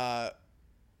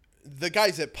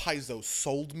guys at Paizo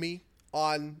sold me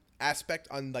on aspects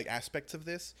of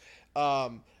this,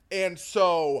 and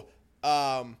so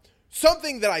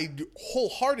something that I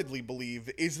wholeheartedly believe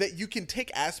is that you can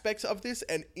take aspects of this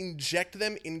and inject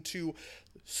them into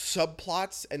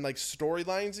subplots and like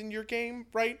storylines in your game,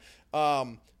 right?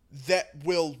 That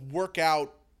will work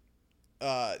out.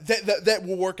 That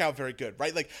will work out very good,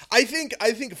 right? Like, I think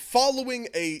following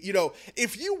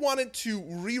if you wanted to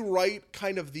rewrite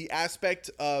kind of the aspect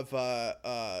of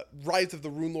Rise of the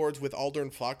Runelords with Alder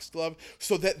and Foxglove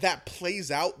so that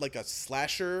plays out like a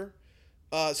slasher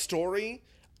story,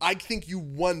 I think you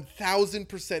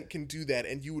 1000% can do that,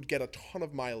 and you would get a ton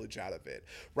of mileage out of it,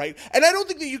 right? And I don't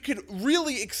think that you could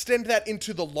really extend that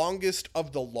into the longest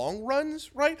of the long runs,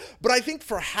 right? But I think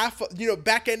for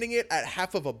back ending it at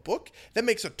half of a book, that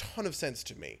makes a ton of sense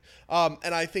to me.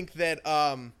 And I think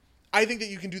that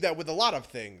you can do that with a lot of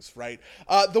things, right?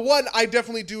 The one, I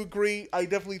definitely do agree. I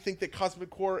definitely think that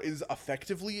Cosmic Horror is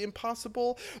effectively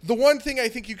impossible. The one thing I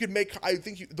think you could make,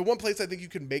 the one place I think you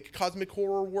can make Cosmic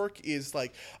Horror work is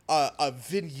like a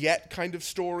vignette kind of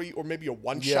story, or maybe a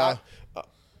one shot,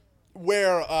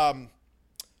 where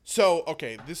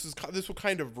this will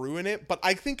kind of ruin it, but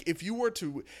I think if you were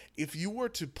to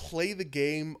play the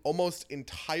game almost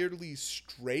entirely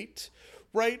straight,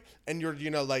 right? And you're,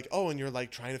 and you're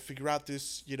like trying to figure out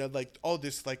this,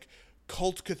 this like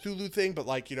cult Cthulhu thing, but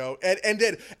like,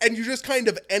 and you just kind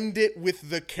of end it with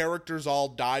the characters all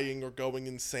dying or going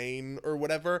insane or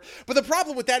whatever. But the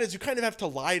problem with that is you kind of have to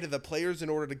lie to the players in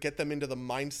order to get them into the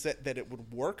mindset that it would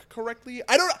work correctly.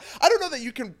 I don't know that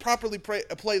you can properly play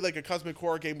like a Cosmic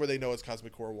Horror game where they know it's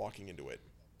Cosmic Horror walking into it,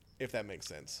 if that makes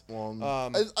sense.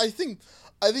 I think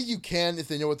you can, if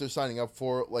they know what they're signing up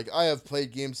for. Like, I have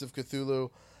played games of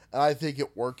Cthulhu, and I think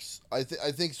it works. I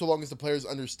think so long as the players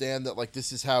understand that, like,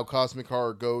 this is how Cosmic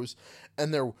Horror goes,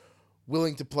 and they're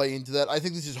willing to play into that. I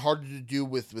think this is harder to do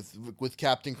with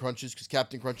Captain Crunches, because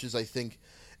Captain Crunches, I think,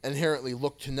 inherently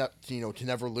look to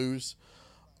never lose.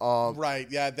 Right.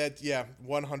 Yeah.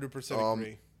 100%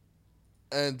 agree.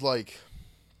 And like,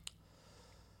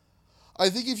 I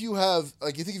think if you have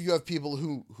people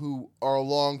who are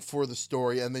along for the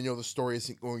story, and they know the story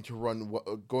isn't going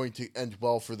to end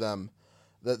well for them,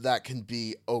 that can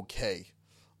be okay.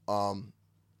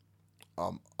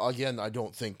 Again, I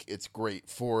don't think it's great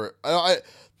for. I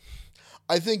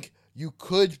think you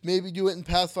could maybe do it in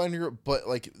Pathfinder, but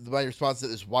like, my response to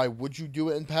that is, why would you do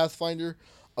it in Pathfinder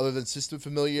other than system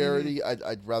familiarity? Mm-hmm.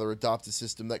 I'd rather adopt a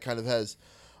system that kind of has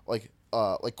like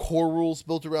core rules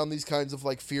built around these kinds of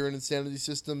like fear and insanity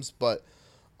systems, but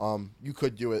you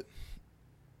could do it.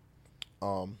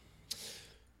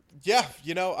 Yeah,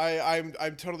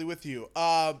 I'm totally with you.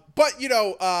 But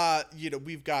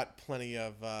we've got plenty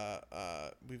of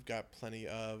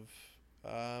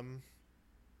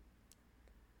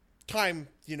time,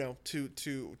 to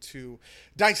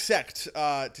dissect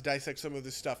some of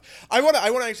this stuff. I want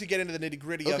to actually get into the nitty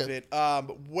gritty of Okay. it.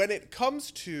 When it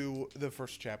comes to the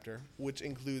first chapter, which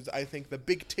includes, I think, the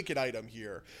big ticket item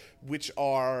here, which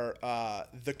are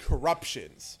the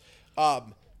corruptions.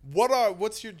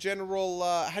 What's your general?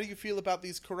 How do you feel about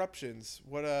these corruptions?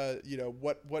 What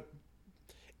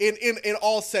in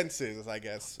all senses, I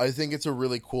guess. I think it's a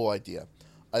really cool idea.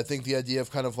 I think the idea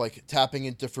of kind of like tapping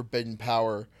into forbidden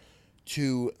power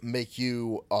to make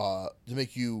you like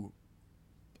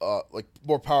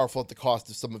more powerful at the cost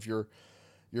of some of your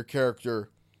character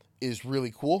is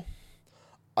really cool.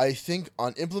 I think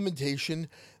on implementation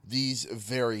these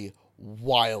vary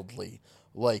wildly.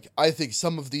 Like I think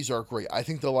some of these are great. I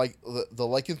think the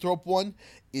lycanthrope one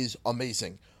is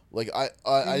amazing. Like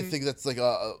I think that's like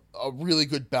a really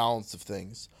good balance of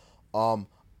things.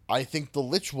 I think the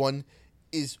lich one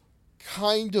is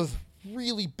kind of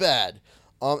really bad.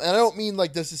 And I don't mean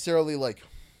like necessarily like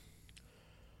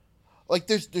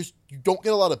there's you don't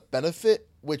get a lot of benefit,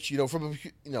 which from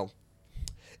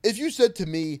if you said to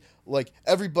me like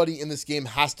everybody in this game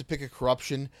has to pick a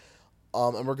corruption,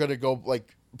 and we're gonna go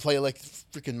like play like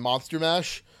freaking Monster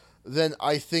Mash, then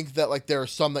I think that like there are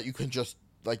some that you can just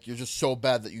like you're just so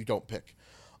bad that you don't pick.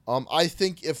 I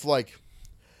think if like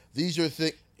these are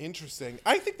things. Interesting.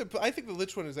 I think the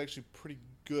lich one is actually pretty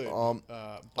good.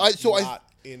 I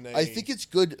think it's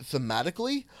good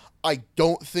thematically. I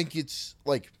don't think it's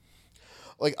like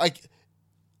I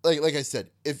said,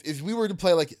 if we were to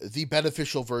play like the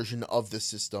beneficial version of this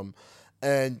system,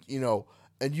 and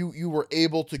you were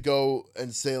able to go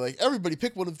and say like everybody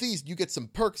pick one of these, you get some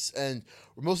perks, and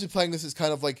we're mostly playing this as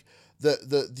kind of like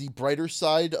the brighter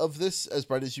side of this, as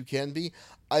bright as you can be.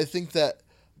 I think that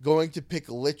going to pick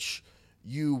lich,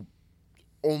 you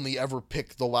only ever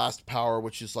pick the last power,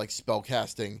 which is like spell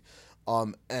casting,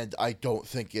 and I don't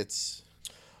think it's.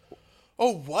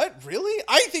 Oh, what? Really?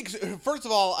 I think, first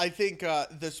of all,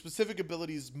 the specific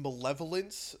abilities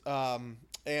Malevolence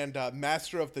and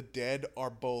Master of the Dead are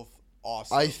both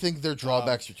awesome. I think their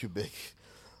drawbacks are too big.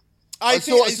 I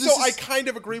kind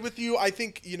of agree with you. I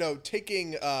think,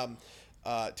 taking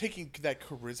that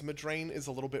charisma drain is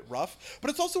a little bit rough,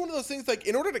 but it's also one of those things like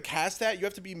in order to cast that, you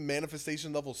have to be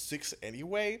manifestation level 6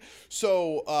 anyway.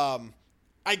 So,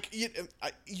 I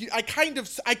kind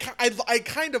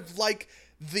of like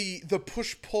the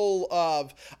push-pull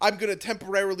of I'm going to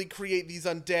temporarily create these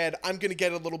undead. I'm going to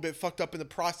get a little bit fucked up in the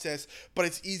process, but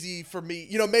it's easy for me.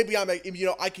 Maybe I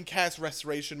can cast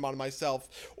Restoration on myself,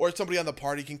 or somebody on the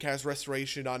party can cast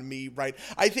Restoration on me, right?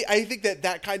 I think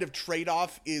that kind of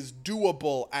trade-off is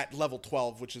doable at level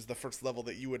 12, which is the first level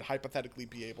that you would hypothetically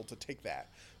be able to take that,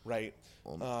 right?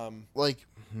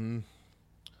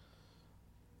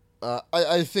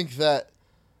 I think that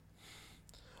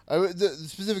the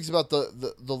specifics about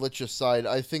the Licha side,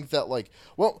 I think that so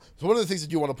one of the things I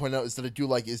do want to point out is that I do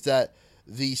like is that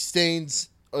the stains,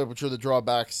 which are the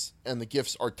drawbacks, and the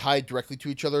gifts are tied directly to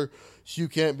each other, so you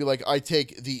can't be like I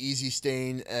take the easy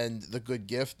stain and the good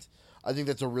gift. I think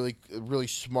that's a really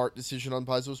smart decision on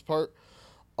Paizo's part.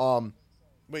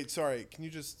 Wait, sorry, can you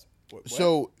just what?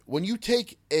 So when you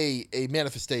take a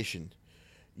manifestation,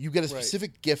 you get a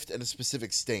specific gift and a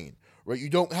specific stain, right? You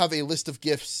don't have a list of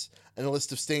gifts and a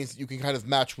list of stains that you can kind of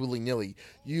match willy-nilly.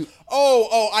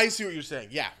 I see what you're saying.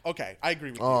 Yeah, okay, I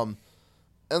agree with you.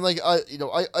 And I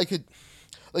could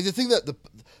the thing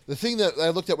that I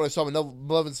looked at when I saw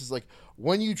Malevolence is like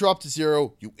when you drop to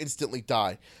 0, you instantly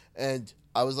die, and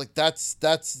I was like, that's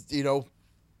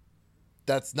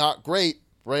not great,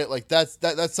 right? Like that's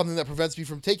something that prevents me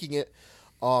from taking it,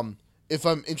 if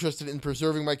I'm interested in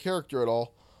preserving my character at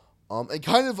all. And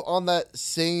kind of on that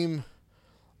same,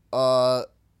 that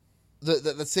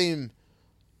same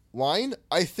line,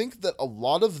 I think that a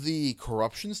lot of the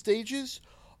corruption stages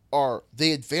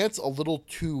they advance a little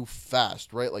too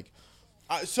fast, right? Like,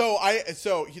 so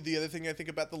the other thing I think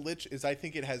about the Lich is I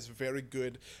think it has very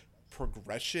good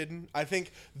progression. I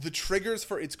think the triggers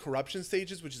for its corruption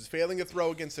stages, which is failing a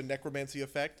throw against a necromancy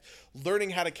effect, learning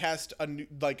how to cast a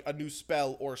new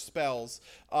spell or spells,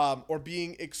 or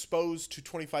being exposed to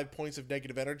 25 points of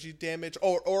negative energy damage,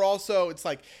 or also it's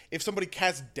like if somebody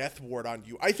casts Death Ward on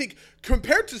you. I think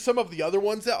compared to some of the other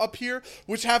ones that up here,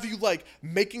 which have you like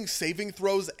making saving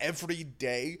throws every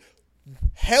day,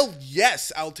 hell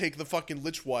yes, I'll take the fucking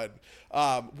Lich one,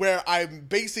 where I'm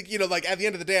basic, at the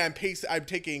end of the day, I'm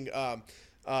taking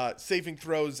saving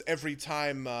throws every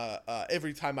time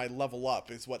I level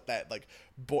up is what that like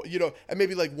and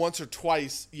maybe like once or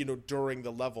twice during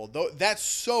the level. Though that's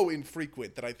so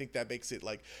infrequent that I think that makes it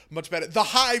like much better. The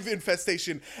hive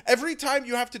infestation, every time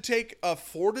you have to take a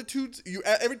fortitude,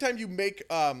 every time you make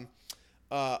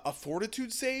a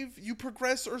fortitude save, you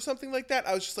progress or something like that.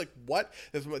 I was just like, what?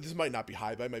 This might not be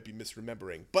hive, I might be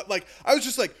misremembering, but like I was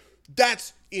just like,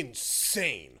 that's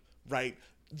insane, right?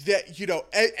 That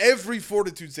every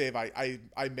fortitude save I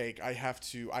make, I have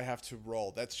to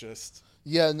roll. That's just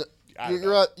you're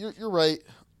right. You're right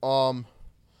on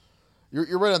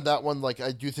that one. Like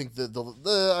I do think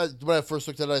that when I first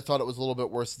looked at it, I thought it was a little bit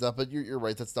worse than that. But you're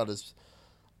right. That's not as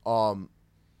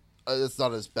it's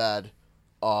not as bad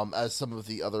as some of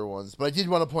the other ones. But I did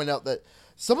want to point out that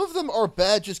some of them are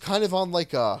bad, just kind of on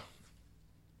like not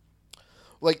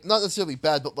necessarily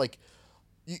bad, but like.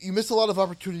 You miss a lot of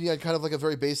opportunity on kind of like a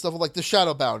very base level. Like the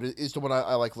Shadowbound is the one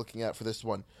I like looking at for this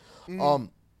one.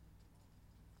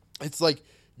 It's like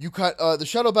you cut the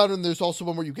Shadowbound, and there's also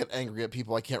one where you get angry at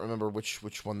people. I can't remember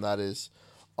which one that is.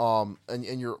 And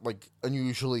you're like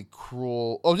unusually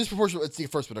cruel. Oh, disproportionate. It's the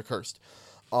first one, Accursed.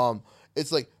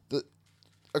 It's like the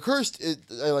Accursed.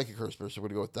 I like Accursed, so we're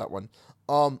gonna go with that one.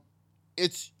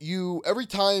 It's you every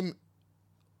time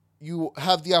you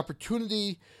have the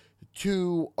opportunity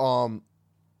to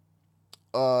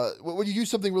when you do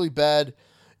something really bad,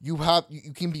 you have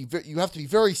to be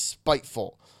very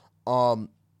spiteful. Hold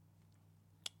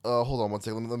on one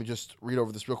second. Let me just read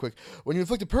over this real quick. When you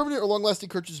inflict a permanent or long-lasting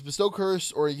curse, bestow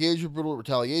curse, or engage in brutal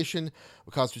retaliation,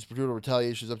 what constitutes brutal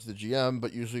retaliation is up to the GM,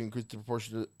 but usually increases the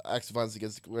proportion of acts of violence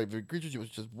against creatures. You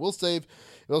just will save.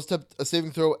 You also attempt a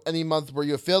saving throw any month where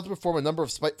you have failed to perform a number of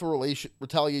spiteful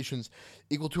retaliations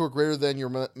equal to or greater than your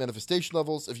manifestation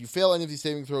levels. If you fail any of these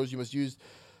saving throws, you must use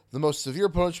the most severe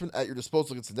punishment at your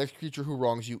disposal against the next creature who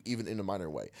wrongs you, even in a minor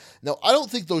way. Now, I don't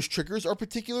think those triggers are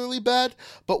particularly bad,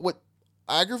 but what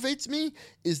aggravates me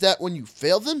is that when you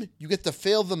fail them, you get to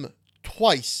fail them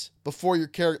twice before your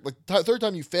character. Like third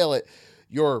time you fail it,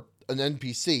 you're an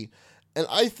NPC, and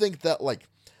I think that like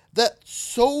that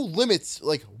so limits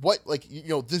like what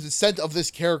the descent of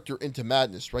this character into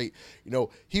madness, right?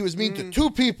 He was mean to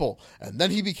two people, and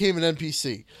then he became an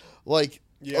NPC, like.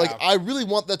 Yeah. Like, I really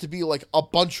want that to be, like, a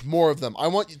bunch more of them. I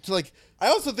want you to, like... I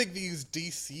also think these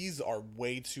DCs are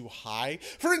way too high.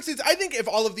 For instance, I think if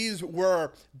all of these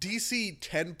were DC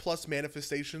 10-plus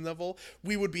manifestation level,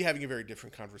 we would be having a very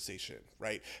different conversation,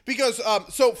 right? Because,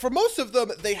 so for most of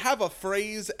them, they have a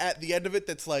phrase at the end of it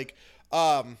that's like,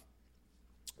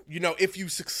 if you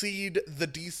succeed, the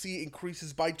DC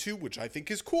increases by 2, which I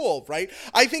think is cool, right?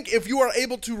 I think if you are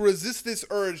able to resist this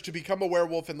urge to become a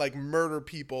werewolf and, like, murder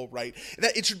people, right,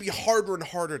 that it should be harder and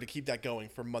harder to keep that going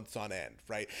for months on end,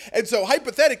 right? And so,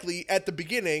 hypothetically, at the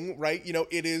beginning, right,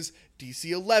 it is DC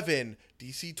 11,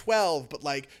 DC 12, but,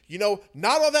 like,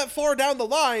 not all that far down the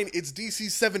line, it's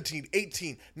DC 17,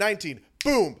 18, 19,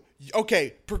 boom,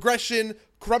 okay, progression,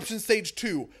 Corruption Stage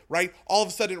 2, right? All of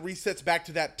a sudden it resets back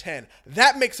to that 10.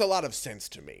 That makes a lot of sense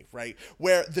to me, right?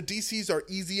 Where the DCs are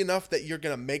easy enough that you're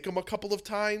going to make them a couple of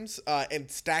times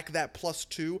and stack that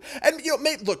 +2. And,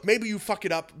 maybe you fuck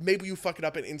it up. Maybe you fuck it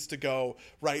up in Instago,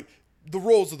 right? The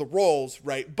rolls are the rolls,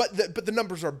 right? But the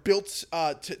numbers are built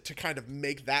to kind of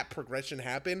make that progression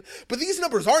happen. But these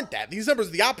numbers aren't that. These numbers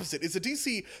are the opposite. It's a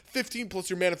DC 15 plus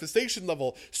your manifestation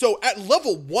level. So at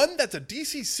level 1, that's a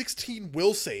DC 16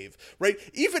 will save, right?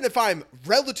 Even if I'm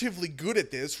relatively good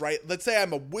at this, right? Let's say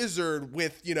I'm a wizard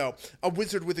with, a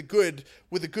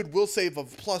good will save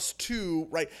of +2,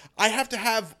 right? I have to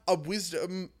have a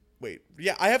wisdom.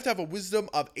 I have to have a wisdom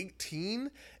of 18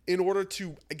 in order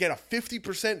to get a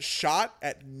 50% shot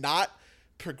at not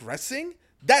progressing.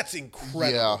 That's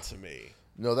incredible to me.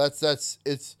 No,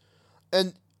 it's,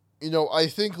 and I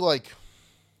think like,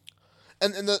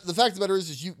 and the fact of the matter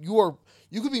is you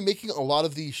could be making a lot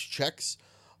of these checks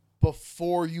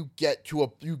before you get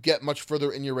much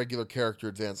further in your regular character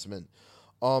advancement.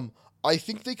 I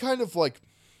think they kind of like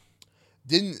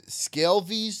didn't scale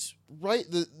these right.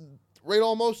 Right,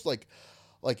 almost like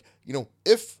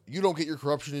if you don't get your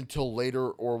corruption until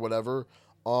later or whatever,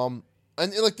 and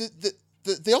like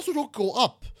they also don't go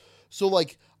up. So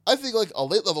like I think like a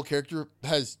late level character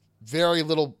has very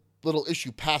little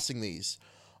issue passing these,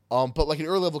 but like an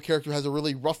early level character has a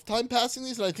really rough time passing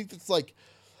these, and I think that's like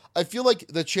I feel like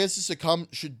the chances to come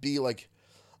should be like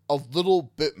a little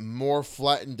bit more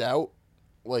flattened out.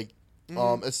 Like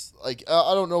it's like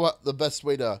I don't know what the best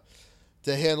way to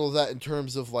handle that in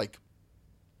terms of like.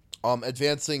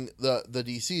 Advancing the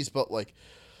DCs, but like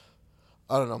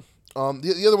I don't know.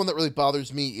 The other one that really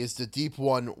bothers me is the deep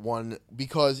one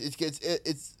because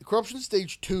it's corruption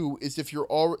stage 2 is if if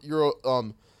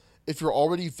you're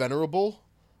already venerable,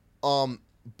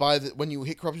 when you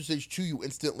hit corruption stage 2 you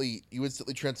instantly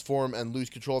transform and lose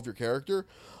control of your character.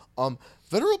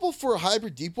 Venerable for a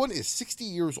hybrid deep one is 60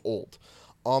 years old.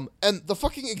 And the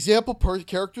fucking example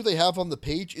character they have on the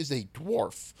page is a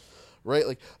dwarf. Right,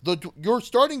 like your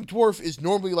starting dwarf is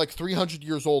normally like 300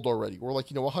 years old already, or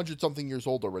like 100 something years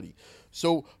old already.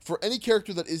 So for any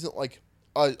character that isn't like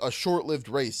a short-lived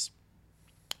race,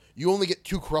 you only get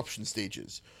 2 corruption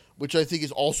stages, which I think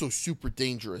is also super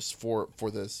dangerous for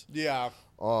this. Yeah.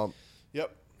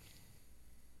 Yep.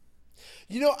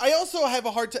 I also have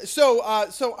a hard time. So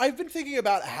I've been thinking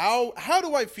about how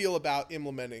do I feel about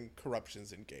implementing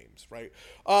corruptions in games, right?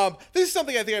 This is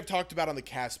something I think I've talked about on the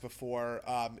cast before.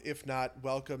 If not,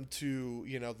 welcome to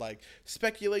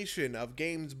speculation of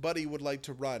games Buddy would like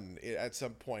to run at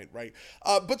some point, right?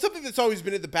 But something that's always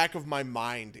been in the back of my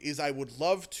mind is I would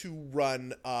love to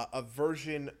run a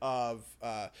version of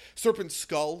Serpent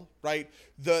Skull, right?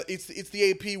 It's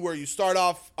the AP where you start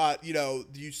off at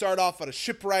a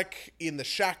shipwreck in the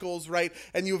shackles, right?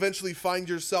 And you eventually find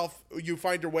your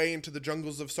way into the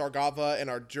jungles of Sargava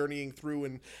and are journeying through,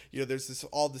 and there's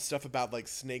all this stuff about like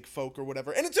snake folk or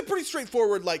whatever. And it's a pretty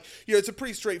straightforward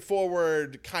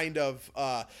kind of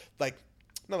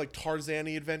not like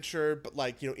Tarzan-y adventure, but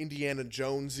like Indiana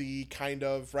Jonesy kind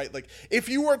of, right? Like if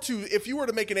you were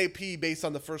to make an AP based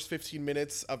on the first 15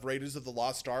 minutes of Raiders of the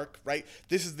Lost Ark, right?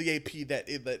 This is the AP that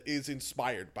is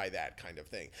inspired by that kind of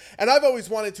thing. And I've always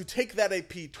wanted to take that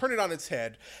AP, turn it on its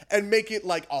head, and make it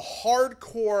like a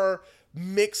hardcore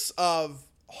mix of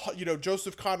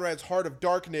Joseph Conrad's Heart of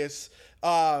Darkness,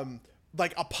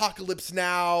 like Apocalypse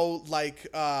Now, like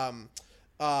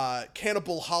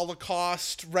Cannibal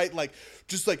Holocaust, right? Like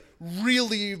just like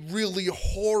really, really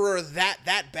horror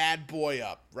that bad boy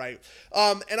up, right?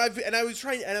 I was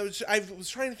trying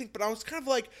to think, but I was kind of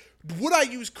like, would I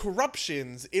use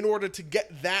corruptions in order to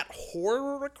get that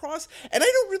horror across? And I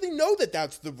don't really know that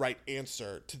that's the right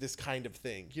answer to this kind of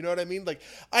thing. You know what I mean? Like,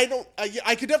 I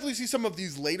could definitely see some of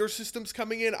these later systems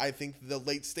coming in. I think the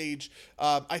late stage,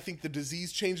 I think the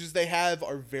disease changes they have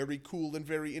are very cool and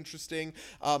very interesting.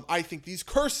 I think these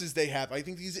curses they have, I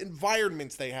think these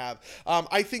environments they have,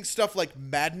 I think stuff like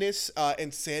madness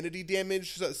and sanity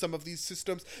damage, some of these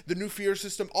systems, the new fear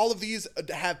system, all of these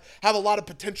have a lot of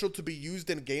potential to be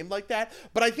used in a game like that,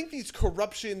 but I think these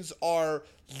corruptions are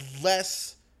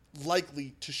less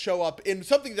likely to show up in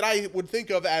something that I would think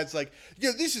of as like,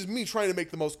 this is me trying to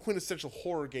make the most quintessential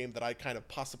horror game that I kind of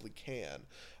possibly can,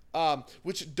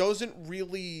 which doesn't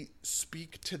really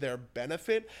speak to their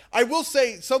benefit. I will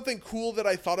say something cool that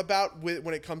I thought about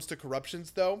when it comes to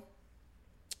corruptions, though,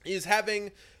 is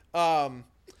having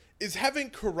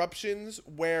corruptions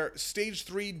where stage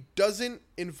 3 doesn't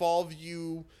involve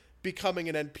you becoming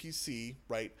an NPC,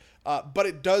 right? But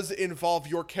it does involve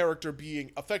your character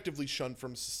being effectively shunned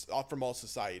from all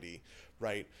society,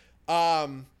 right?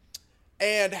 And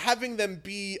having them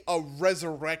be a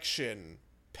resurrection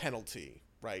penalty,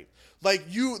 right?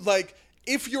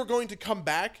 If you're going to come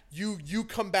back, you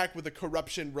come back with a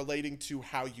corruption relating to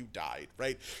how you died,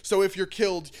 right? So if you're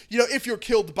killed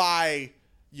by,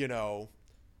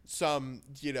 some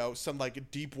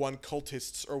like deep one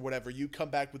cultists or whatever, you come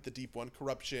back with the deep one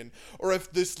corruption. Or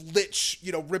if this lich,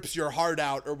 rips your heart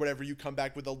out or whatever, you come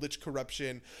back with a lich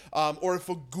corruption. Or if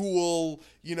a ghoul,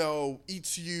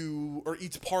 eats you or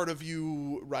eats part of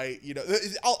you, right?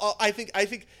 I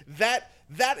think that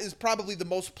is probably the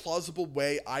most plausible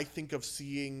way I think of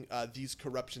seeing these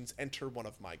corruptions enter one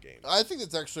of my games. I think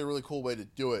it's actually a really cool way to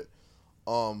do it.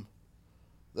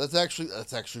 That's actually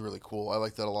really cool. I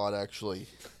like that a lot, actually.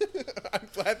 I'm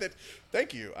glad that.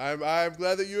 Thank you. I'm glad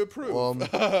that you approve.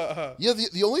 Yeah.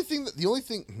 The only thing,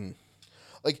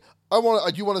 like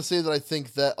I do want to say that I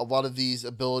think that a lot of these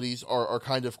abilities are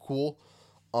kind of cool,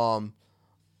 and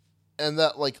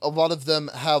that like a lot of them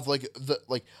have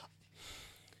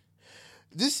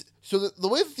this. So the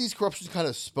way that these corruptions kind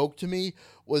of spoke to me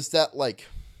was that like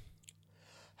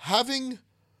having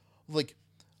like.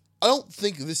 I don't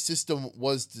think this system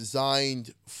was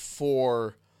designed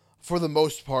for the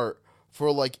most part,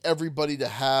 for like everybody to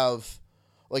have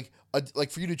like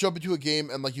for you to jump into a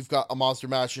game and like you've got a monster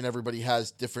match and everybody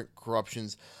has different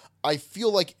corruptions. I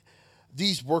feel like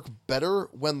these work better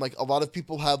when like a lot of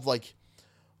people have like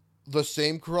the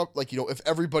same corrupt, like if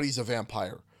everybody's a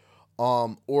vampire,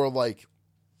 or like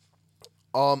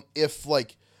if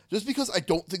like, just because I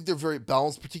don't think they're very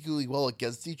balanced particularly well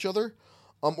against each other.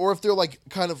 or if they're like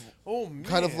kind of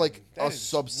like a that is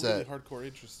subset. really hardcore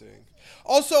interesting.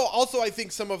 Also, I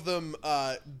think some of them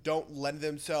don't lend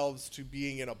themselves to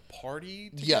being in a party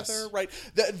together, Yes. right?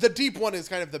 The deep one is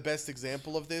kind of the best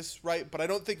example of this, right? But I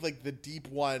don't think like the deep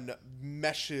one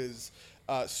meshes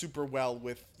super well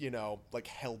with like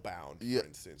Hellbound, for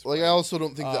instance. Like right? I also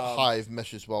don't think that Hive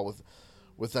meshes well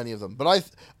with any of them. But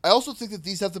I also think that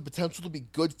these have the potential to be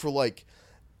good for like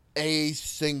a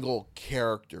single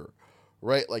character,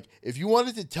 right? Like if you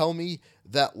wanted to tell me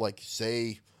that like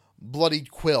say Bloodied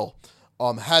Quill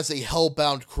has a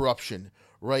hellbound corruption,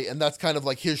 right? And that's kind of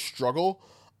like his struggle.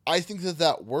 I think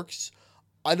that works.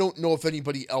 I don't know if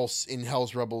anybody else in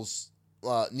Hell's Rebels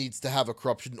needs to have a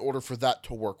corruption in order for that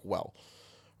to work well.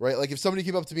 Right? Like, if somebody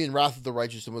came up to me in Wrath of the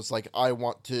Righteous and was like, I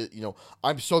want to,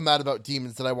 I'm so mad about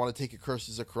demons that I want to take a curse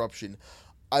as a corruption,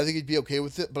 I think it'd be okay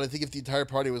with it. But I think if the entire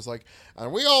party was like, and I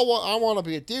want to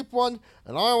be a deep one,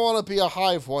 and I want to be a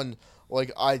hive one,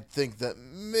 like, I think that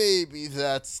maybe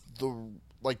that's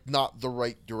not the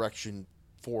right direction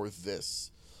for this.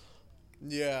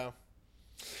 Yeah.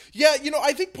 Yeah,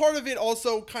 I think part of it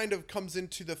also kind of comes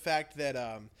into the fact that,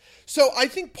 so I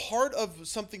think part of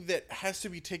something that has to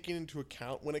be taken into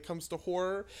account when it comes to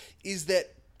horror is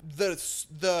that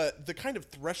the kind of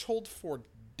threshold for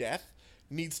death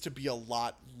needs to be a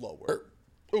lot lower.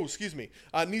 Oh, excuse me.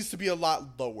 Needs to be a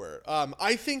lot lower.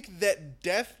 I think that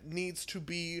death needs to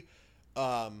be,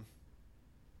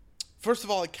 first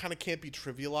of all, it kind of can't be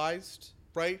trivialized,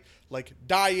 right? Like,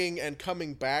 dying and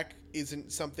coming back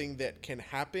isn't something that can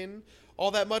happen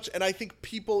all that much. And I think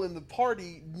people in the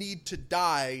party need to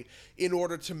die in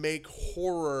order to make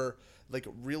horror, like,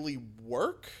 really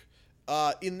work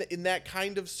in that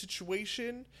kind of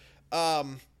situation.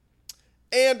 And,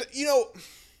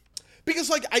 because,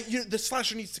 like, the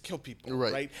slasher needs to kill people,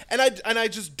 right? And I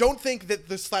just don't think that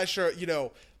the slasher,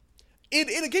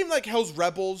 in a game like Hell's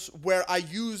Rebels, where I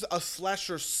use a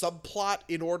slasher subplot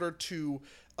in order to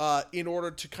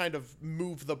kind of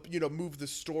move the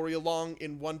story along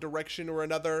in one direction or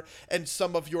another, and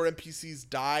some of your NPCs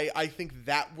die, I think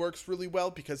that works really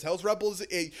well, because Hell's Rebels,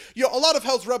 a lot of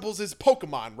Hell's Rebels is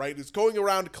Pokemon, right? It's going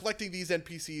around collecting these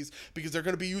NPCs because they're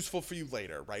going to be useful for you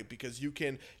later, right? Because you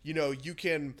can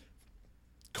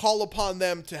call upon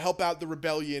them to help out the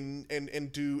rebellion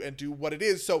and do what it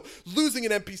is. So losing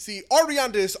an NPC,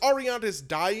 Ariandis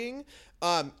dying,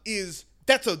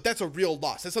 that's a real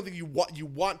loss. That's something you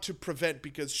want to prevent,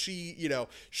 because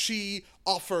she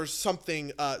offers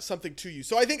something to you.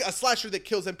 So I think a slasher that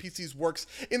kills NPCs works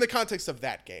in the context of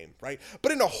that game, right?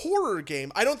 But in a horror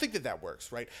game, I don't think that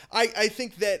works, right? I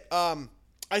think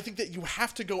that you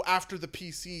have to go after the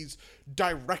PCs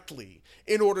directly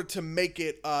in order to make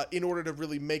it, in order to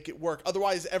really make it work.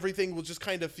 Otherwise, everything will just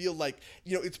kind of feel like,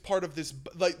 it's part of this,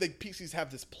 like PCs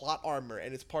have this plot armor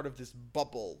and it's part of this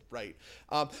bubble, right?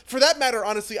 For that matter,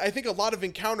 honestly, I think a lot of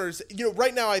encounters,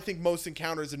 right now, I think most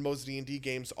encounters in most D&D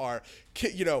games are,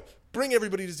 bring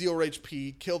everybody to 0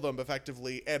 HP, kill them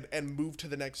effectively, and move to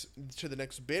the next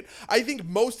bit. I think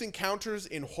most encounters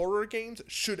in horror games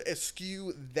should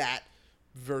eschew that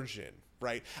version,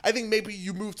 right? I think maybe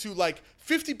you move to like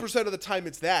 50% of the time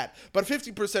it's that, but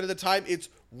 50% of the time it's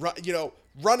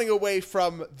running away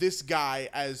from this guy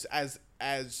as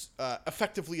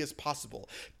effectively as possible,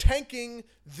 tanking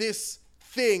this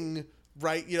thing,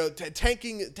 right?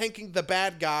 Tanking the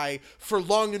bad guy for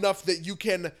long enough that you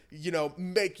can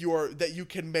make your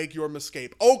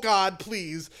escape. Oh God,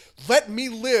 please let me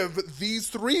live these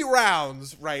 3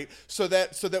 rounds, right? So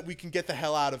that we can get the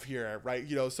hell out of here, right?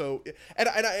 So and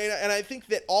I think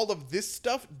that all of this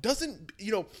stuff doesn't,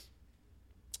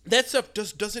 that stuff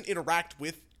just doesn't interact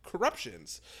with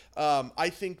corruptions. I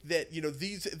think that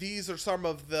these are some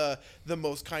of the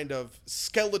most kind of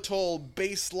skeletal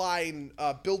baseline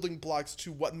building blocks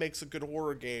to what makes a good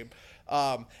horror game.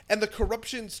 And the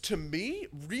corruptions, to me,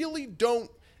 really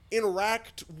don't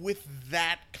interact with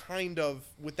that kind of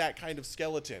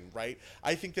skeleton, right?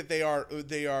 I think that they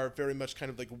are very much kind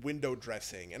of like window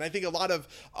dressing, and I think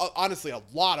honestly a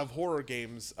lot of horror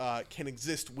games can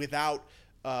exist without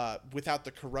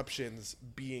the corruptions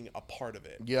being a part of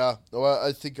it. Yeah, well,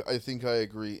 I think I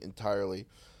agree entirely.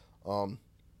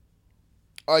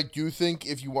 I do think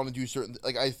if you want to do certain,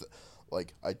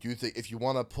 I do think if you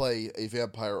want to play a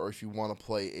vampire or if you want to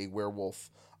play a werewolf,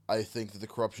 I think that the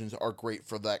corruptions are great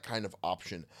for that kind of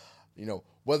option.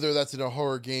 Whether that's in a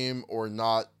horror game or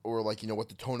not, or what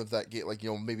the tone of that game,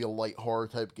 maybe a light horror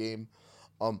type game.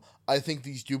 I think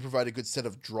these do provide a good set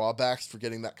of drawbacks for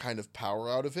getting that kind of power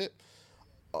out of it.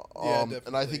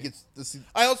 And I think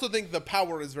I also think the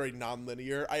power is very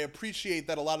non-linear. I appreciate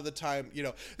that a lot of the time,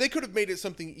 they could have made it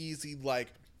something easy, like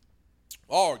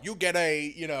oh, you get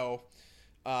a,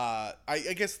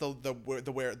 I guess the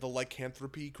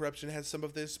lycanthropy corruption has some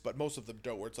of this, but most of them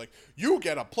don't. Where it's like you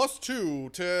get a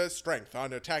 +2 to strength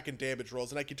on attack and damage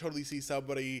rolls, and I can totally see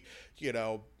somebody,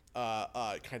 kind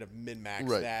of min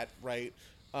max that, right?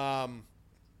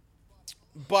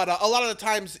 But a lot of the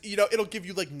times, it'll give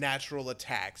you like natural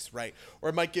attacks, right? Or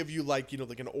it might give you like,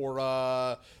 like an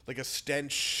aura, like a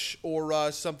stench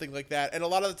aura, something like that. And a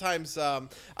lot of the times,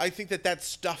 I think that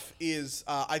stuff is,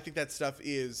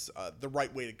 the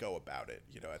right way to go about it,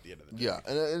 at the end of the day. Yeah,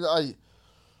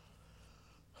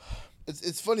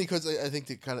 it's funny because I think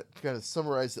to kind of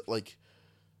summarize it, like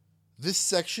this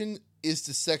section is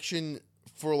the section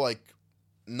for like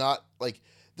not like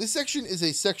this section is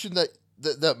a section that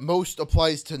most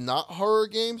applies to not horror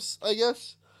games, I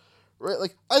guess. Right?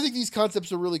 Like I think these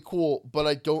concepts are really cool, but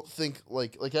I don't think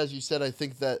like as you said, I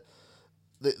think that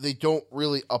they don't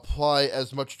really apply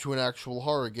as much to an actual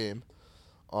horror game.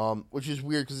 Which is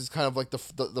weird because it's kind of like the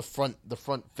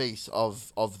front face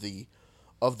of the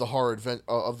horror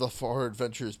horror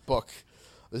adventures book.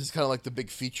 This is kind of like the big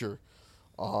feature.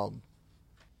 Honestly,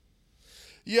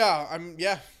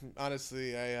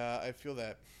 I feel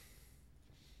that.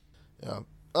 Yeah,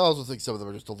 I also think some of them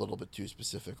are just a little bit too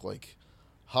specific. Like,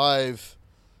 Hive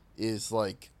is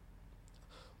like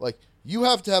you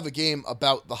have to have a game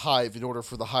about the Hive in order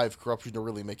for the Hive corruption to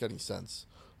really make any sense,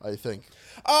 I think.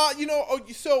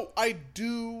 So I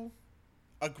do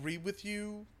agree with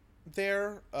you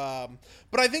there,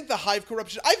 but I think the Hive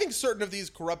corruption. I think certain of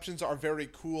these corruptions are very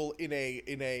cool in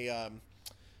a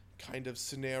kind of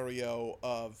scenario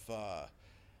of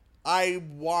I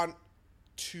want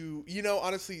to,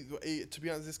 honestly, to be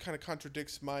honest, this kind of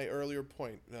contradicts my earlier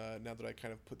point, now that I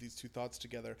kind of put these two thoughts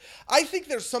together. I think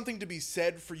there's something to be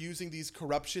said for using these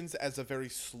corruptions as a very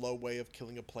slow way of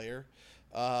killing a player.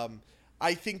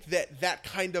 I think that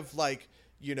kind of like,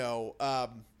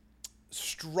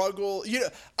 struggle,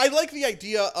 I like the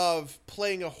idea of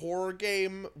playing a horror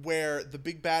game where the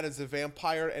big bad is a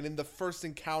vampire, and in the first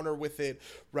encounter with it,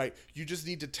 right, you just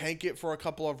need to tank it for a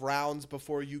couple of rounds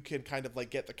before you can kind of like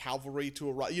get the cavalry to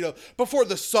arrive, before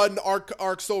the sun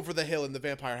arcs over the hill and the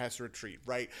vampire has to retreat,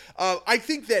 right? I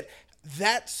think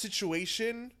that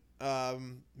situation,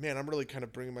 man, I'm really kind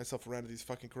of bringing myself around to these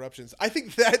fucking corruptions. I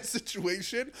think that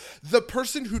situation, the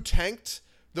person who tanked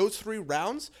those 3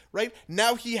 rounds, right?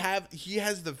 Now he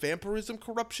has the vampirism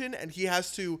corruption, and he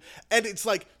has to, and it's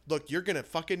like, look, you're gonna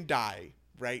fucking die,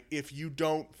 right? If you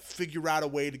don't figure out a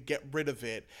way to get rid of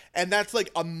it. And that's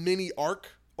like a mini arc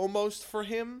almost for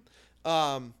him.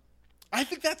 I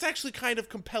think that's actually kind of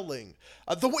compelling.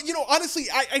 Honestly,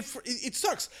 it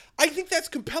sucks. I think that's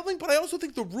compelling, but I also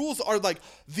think the rules are like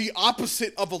the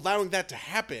opposite of allowing that to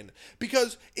happen,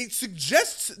 because it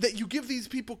suggests that you give these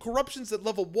people corruptions at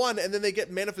level 1, and then they get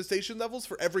manifestation levels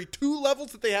for every 2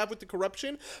 levels that they have with the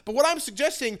corruption. But what I'm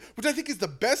suggesting, which I think is the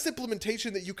best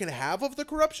implementation that you can have of the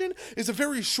corruption, is a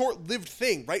very short-lived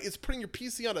thing, right? It's putting your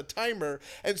PC on a timer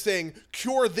and saying,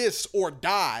 cure this or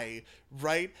die,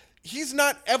 right? He's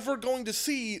not ever going to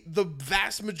see the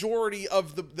vast majority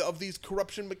of these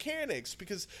corruption mechanics,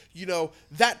 because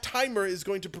that timer is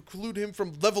going to preclude him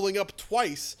from leveling up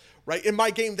twice, right? In my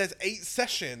game, that's 8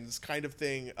 sessions kind of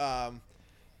thing.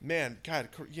 Man, God,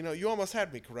 you almost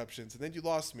had me corruptions, and then you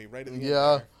lost me right in the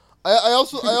end. I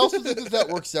also think that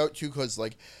works out too, because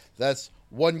like that's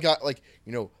one guy, like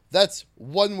that's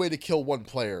one way to kill one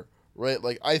player, right?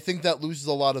 Like I think that loses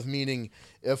a lot of meaning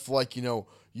if like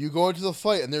you go into the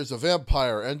fight and there's a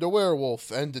vampire and a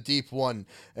werewolf and a deep one,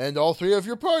 and all 3 of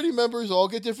your party members all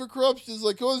get different corruptions.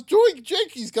 Like, oh, doing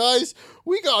jankies, guys.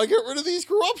 We gotta get rid of these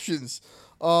corruptions.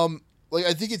 Like,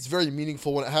 I think it's very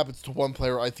meaningful when it happens to one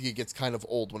player. I think it gets kind of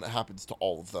old when it happens to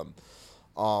all of them.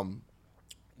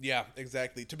 Yeah,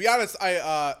 exactly. To be honest, I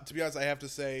have to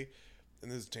say, and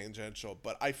this is tangential,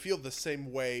 but I feel the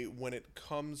same way when it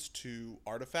comes to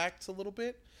artifacts a little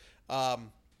bit.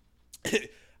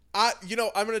 I'm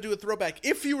going to do a throwback.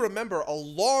 If you remember, a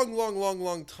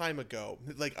long time ago,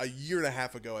 like a year and a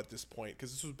half ago at this point,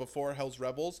 because this was before Hell's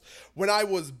Rebels, when I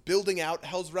was building out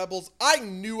Hell's Rebels, I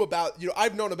knew about,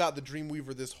 I've known about the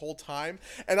Dreamweaver this whole time,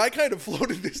 and I kind of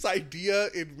floated this idea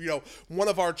in, one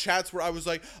of our chats where I was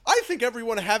like, I think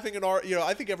everyone having an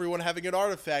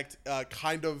artifact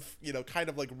kind of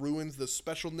like ruins the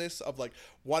specialness of like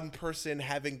one person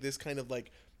having this kind of like,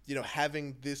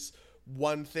 having this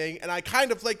one thing. And I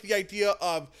kind of like the idea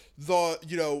of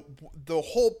the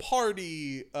whole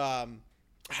party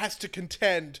has to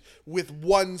contend with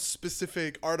one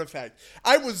specific artifact.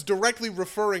 I was directly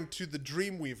referring to the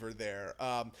Dreamweaver there,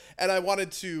 and I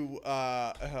wanted to,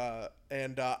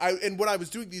 and when I was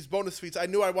doing these bonus feats, I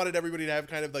knew I wanted everybody to have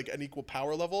kind of like an equal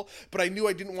power level, but I knew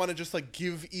I didn't want to just like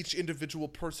give each individual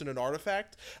person an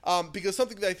artifact, because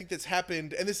something that I think that's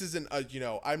happened, and this isn't,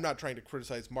 I'm not trying to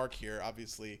criticize Mark here,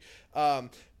 obviously,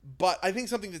 but I think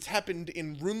something that's happened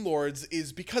in Rune Lords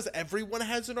is because everyone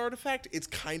has an artifact, it's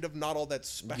kind of not all that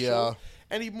special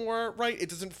anymore, right? It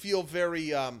doesn't feel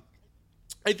very, I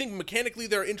think mechanically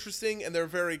they're interesting and they're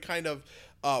very kind of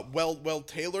well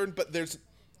tailored, but there's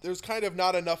kind of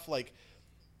not enough like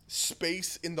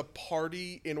space in the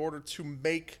party in order to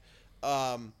make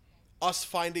us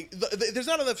finding there's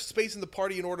not enough space in the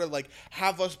party in order to like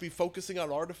have us be focusing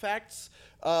on artifacts,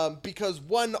 because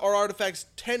one, our artifacts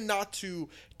tend not to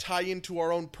tie into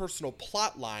our own personal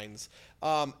plot lines,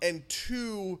 and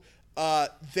two,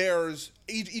 there's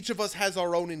each of us has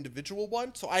our own individual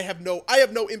one, so I have no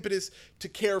impetus to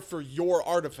care for your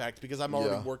artifact because I'm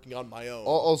already working on my own.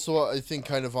 Also, I think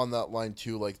kind of on that line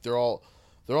too, like they're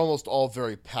almost all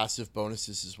very passive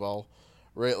bonuses as well,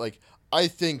 right? Like I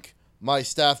think my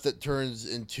staff that turns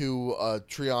into a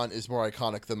Treon is more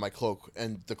iconic than my cloak,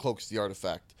 and the cloak's the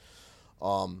artifact.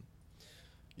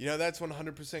 That's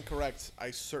 100% correct. I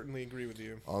certainly agree with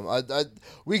you. I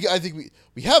think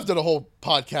we have done a whole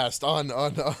podcast on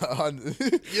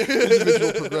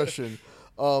individual progression.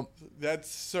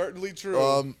 That's certainly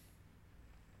true.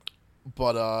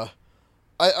 But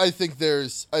I think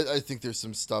there's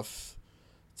some stuff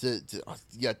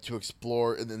to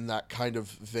explore in that kind of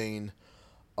vein.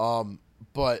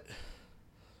 But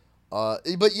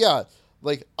yeah,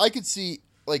 like I could see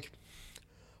like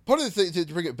part of the thing to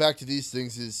bring it back to these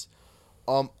things is,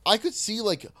 I could see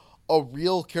like a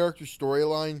real character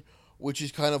storyline, which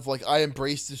is kind of like I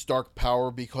embrace this dark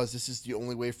power because this is the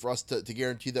only way for us to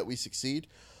guarantee that we succeed.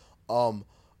 But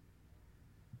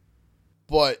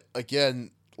again,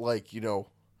 like,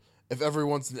 if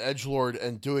everyone's an edgelord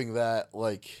and doing that,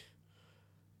 like,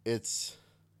 it's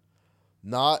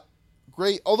not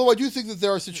great. Although I do think that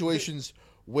there are situations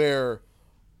where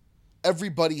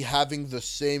everybody having the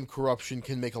same corruption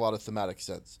can make a lot of thematic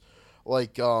sense. I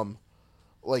don't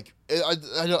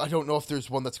know if there's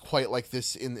one that's quite like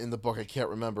this in the book. I can't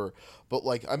remember, but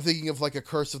like I'm thinking of like a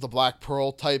Curse of the Black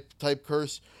Pearl type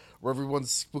curse where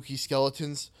everyone's spooky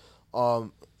skeletons.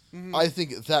 I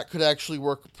think that could actually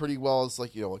work pretty well. It's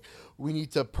like, like we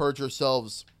need to purge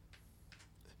ourselves.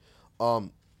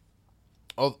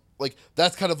 Like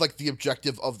that's kind of like the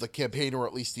objective of the campaign, or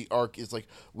at least the arc, is like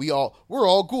we're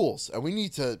all ghouls and we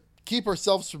need to keep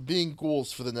ourselves from being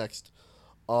ghouls for the next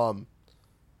for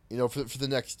the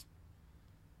next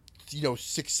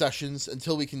 6 sessions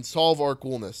until we can solve our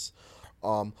ghoulness.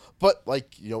 But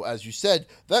like, as you said,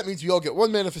 that means we all get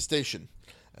one manifestation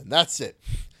and that's it.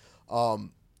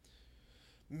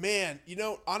 Man,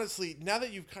 honestly, now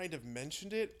that you've kind of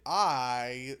mentioned it,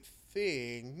 I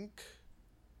think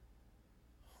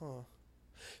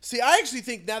See, I actually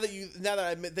think now that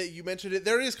you mentioned it,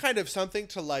 there is kind of something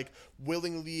to like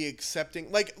willingly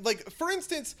accepting. Like for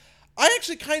instance, I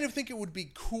actually kind of think it would be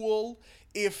cool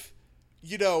if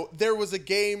there was a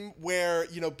game where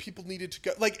people needed to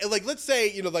go like let's say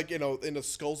in a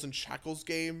Skulls and Shackles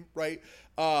game, right?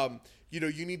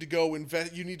 You need to go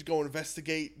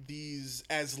investigate these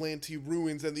Aslanti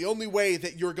ruins, and the only way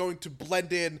that you're going to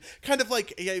blend in, kind of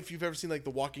like, if you've ever seen like The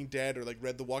Walking Dead or like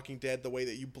read The Walking Dead, the way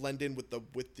that you blend in with the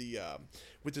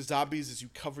zombies is you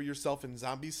cover yourself in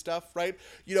zombie stuff, right?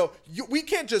 We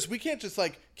can't just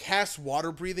like cast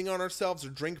water breathing on ourselves or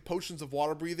drink potions of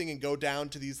water breathing and go down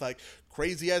to these like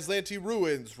crazy Aslanti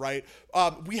ruins, right?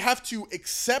 We have to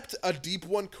accept a Deep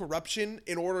One corruption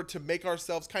in order to make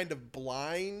ourselves kind of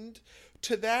blind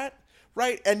to that,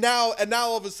 right? And now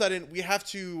all of a sudden we have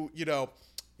to,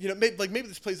 maybe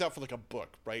this plays out for like a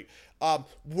book, right?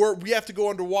 We have to go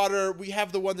underwater. We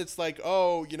have the one that's like,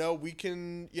 we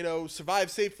can, survive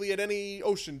safely at any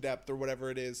ocean depth or whatever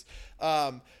it is.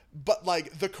 But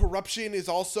like the corruption is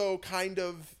also kind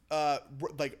of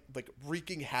like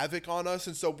wreaking havoc on us,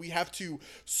 and so we have to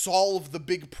solve the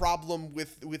big problem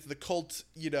with the cult,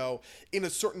 in a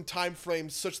certain time frame,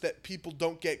 such that people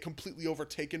don't get completely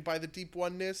overtaken by the Deep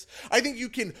Oneness. I think you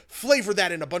can flavor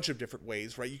that in a bunch of different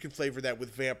ways, right? You can flavor that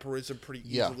with vampirism pretty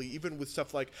easily, even with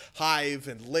stuff like Hive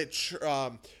and Lich,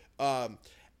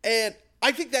 and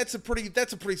I think that's a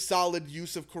pretty solid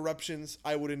use of corruptions.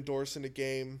 I would endorse in a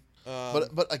game.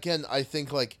 But again, I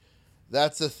think like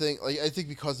that's the thing. Like I think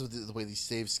because of the way these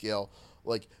saves scale,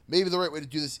 like maybe the right way to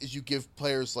do this is you give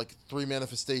players like 3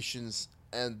 manifestations,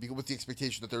 and with the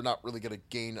expectation that they're not really going to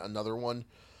gain another one.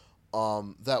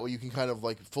 That way you can kind of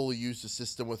like fully use the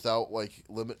system without like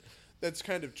limit. That's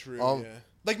kind of true. Yeah.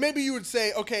 Like maybe you would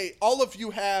say, okay, all of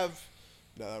you have.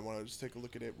 Now I want to just take a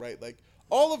look at it, right? Like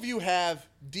all of you have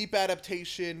deep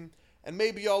adaptation, and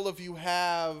maybe all of you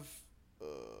have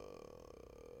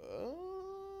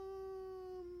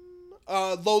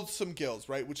loathsome gills,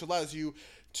 right? Which allows you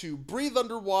to breathe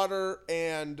underwater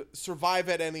and survive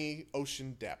at any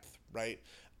ocean depth, right?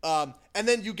 And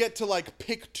then you get to like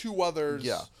pick two others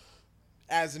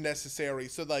as necessary.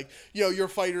 So like, your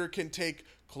fighter can take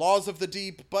Claws of the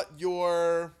Deep, but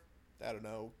your, I don't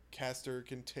know, caster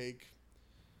can take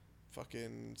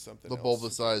fucking something the else.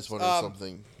 bulbous one or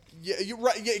something. Yeah, you're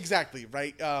right. Yeah, exactly.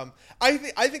 Right. I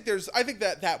think that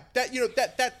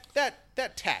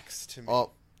tax to me.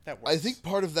 That works. I think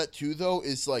part of that too, though,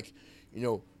 is like,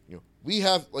 we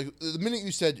have like the minute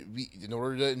you said in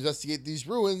order to investigate these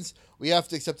ruins, we have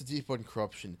to accept the deep one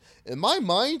corruption. In my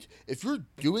mind, if you're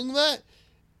doing that,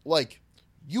 like,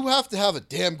 you have to have a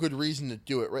damn good reason to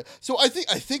do it, right? So I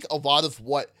think a lot of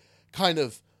what kind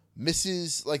of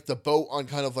misses like the boat on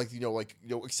kind of like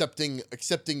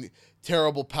accepting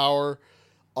terrible power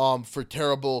for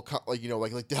terrible like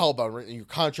the Hellbound, right? And your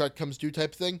contract comes due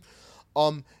type thing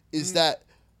is that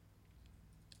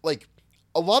like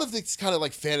a lot of this kind of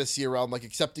like fantasy around like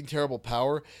accepting terrible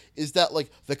power is that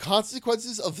like the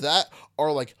consequences of that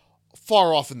are like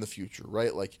far off in the future,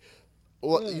 right? Like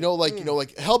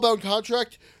like Hellbound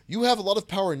contract, you have a lot of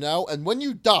power now, and when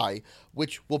you die,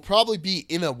 which will probably be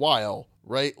in a while,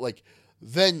 right? Like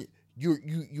then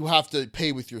you have to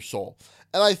pay with your soul.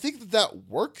 And I think that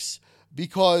works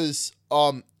because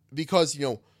you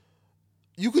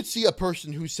could see a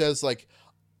person who says like,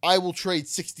 I will trade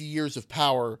 60 years of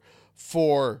power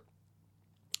for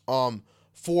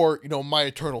my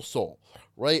eternal soul,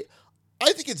 right?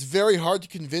 I think it's very hard to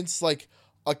convince like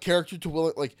a character to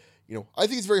will like, I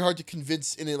think it's very hard to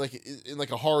convince in a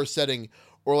horror setting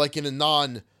or like in a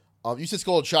non you said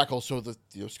Skull and Shackles, so the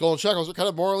Skull and Shackles are kind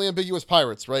of morally ambiguous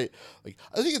pirates, right? Like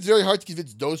I think it's very hard to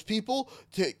convince those people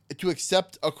to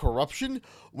accept a corruption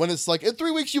when it's like in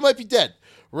 3 weeks you might be dead,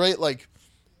 right? Like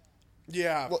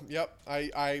yeah, yep.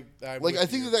 I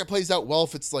think that plays out well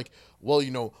if it's like,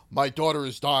 well, my daughter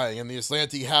is dying and the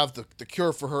Aslanti have the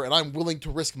cure for her and I'm willing to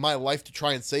risk my life to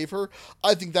try and save her.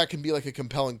 I think that can be like a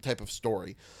compelling type of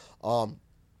story. But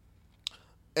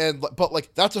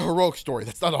like that's a heroic story.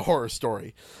 That's not a horror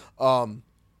story.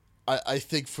 I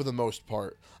think for the most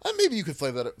part, and maybe you could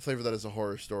flavor that as a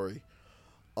horror story.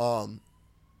 But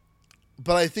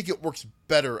I think it works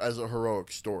better as a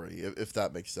heroic story, if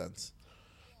that makes sense.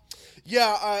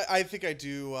 Yeah, I think I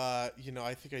do. I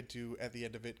think I do. At the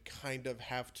end of it, kind of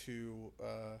have to.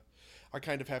 I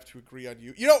kind of have to agree on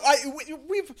you.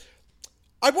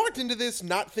 I walked into this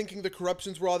not thinking the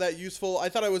corruptions were all that useful. I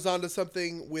thought I was onto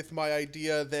something with my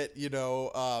idea that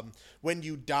when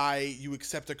you die, you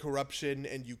accept a corruption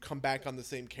and you come back on the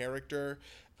same character.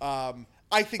 I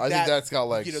think that's got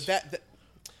legs.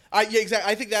 Yeah,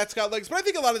 exactly. I think that's got legs. But I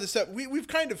think a lot of this stuff, we've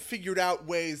kind of figured out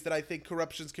ways that I think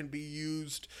corruptions can be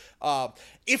used.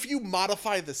 If you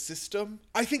modify the system,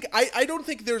 I don't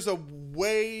think there's a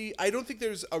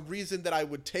reason that I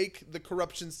would take the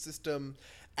corruption system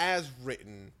as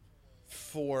written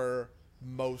for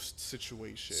most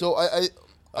situations. So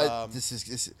this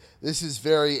is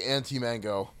very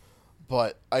anti-Mango,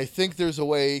 but I think there's a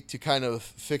way to kind of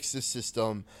fix this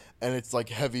system, and it's like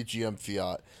heavy GM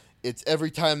fiat. It's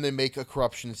every time they make a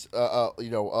corruption,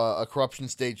 a corruption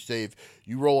stage save,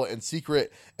 you roll it in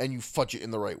secret and you fudge it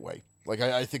in the right way. Like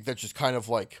I think that's just kind of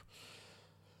like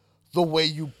the way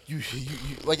you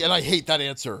like, and I hate that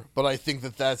answer, but I think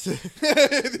that's. I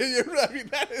mean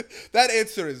that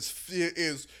answer is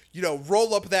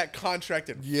roll up that contract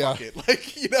and fuck it,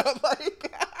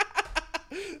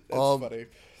 that's funny.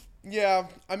 Yeah,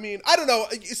 I mean, I don't know.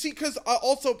 See, because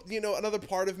also, another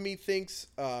part of me thinks,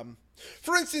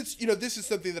 for instance, this is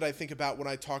something that I think about when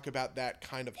I talk about that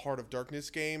kind of Heart of Darkness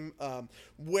game,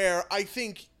 where I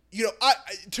think,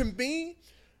 to me,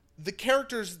 the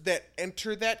characters that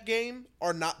enter that game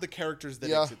are not the characters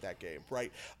that exit that game,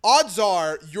 right? Odds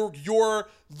are your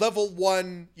level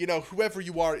 1, whoever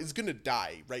you are is going to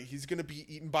die, right? He's going to be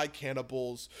eaten by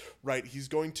cannibals, right? He's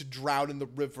going to drown in the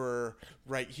river,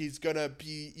 right? He's going to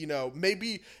be,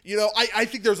 maybe, I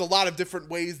think there's a lot of different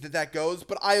ways that goes,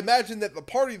 but I imagine that the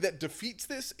party that defeats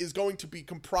this is going to be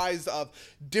comprised of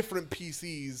different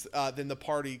PCs than the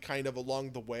party kind of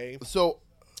along the way. So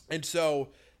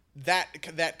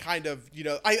that kind of,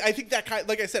 I think that kind,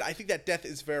 like I said, I think that death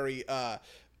is very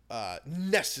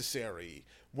necessary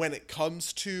when it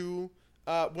comes to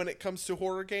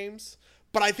horror games.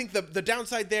 But I think the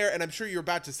downside there, and I'm sure you're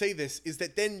about to say this, is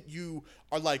that then you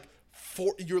are like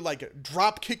you're like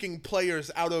drop kicking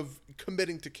players out of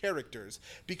committing to characters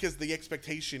because the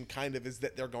expectation kind of is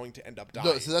that they're going to end up dying.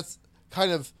 No, so that's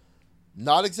kind of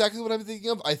not exactly what I'm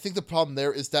thinking of. I think the problem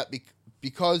there is that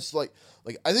because like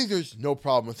I think there's no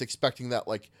problem with expecting that,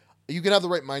 like, you can have the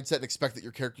right mindset and expect that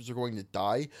your characters are going to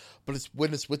die, but it's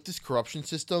when it's with this corruption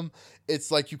system,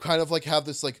 it's like you kind of like have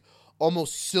this like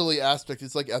almost silly aspect.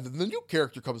 It's like the new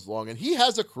character comes along and he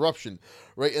has a corruption,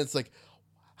 right? And it's like,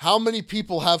 how many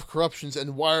people have corruptions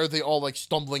and why are they all like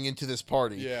stumbling into this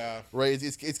party? Yeah. Right?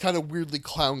 It's kind of weirdly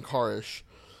clown car-ish.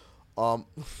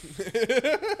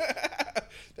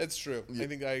 That's true. Yeah. I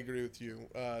think I agree with you.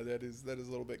 That is a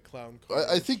little bit clown car.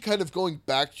 I think kind of going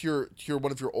back to your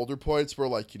one of your older points where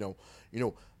like, you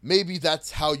know, maybe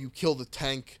that's how you kill the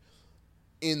tank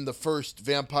in the first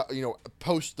vampire,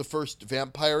 post the first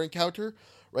vampire encounter,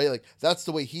 right? Like, that's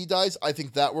the way he dies. I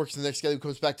think that works. The next guy who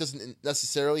comes back doesn't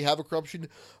necessarily have a corruption,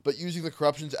 but using the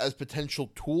corruptions as potential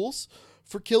tools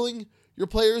for killing your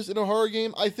players in a horror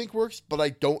game, I think works. But I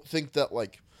don't think that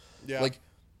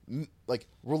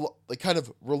kind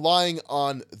of relying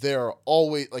on their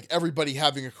always, like, everybody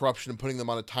having a corruption and putting them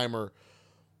on a timer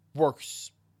works.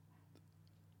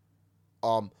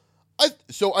 I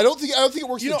don't think it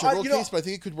works in a general case, but I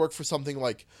think it could work for something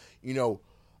like,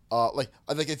 I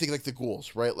think like the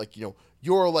ghouls, right? Like,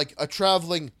 you're like a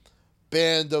traveling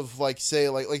band of like, say,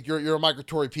 like you're a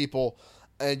migratory people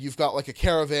and you've got like a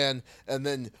caravan, and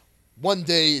then one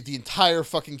day the entire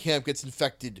fucking camp gets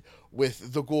infected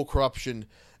with the ghoul corruption,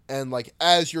 and like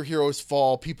as your heroes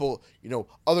fall, people,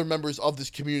 other members of this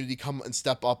community come and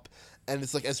step up, and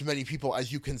it's like as many people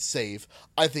as you can save.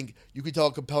 I think you could tell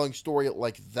a compelling story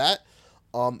like that.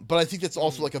 But I think that's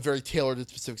also like a very tailored and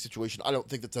specific situation. I don't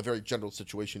think that's a very general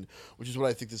situation, which is what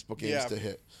I think this book aims to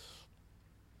hit.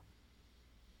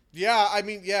 Yeah, I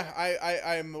mean,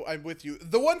 I'm with you.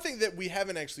 The one thing that we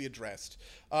haven't actually addressed,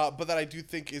 but that I do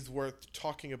think is worth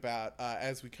talking about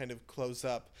as we kind of close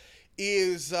up,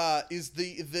 is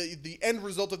the end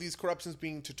result of these corruptions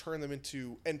being to turn them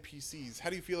into NPCs. How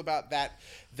do you feel about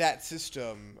that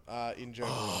system in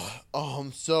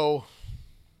general? So.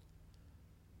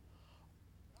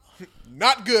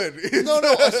 Not good. No.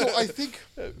 So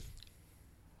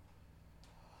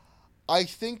I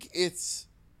think it's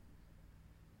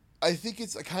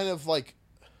a kind of like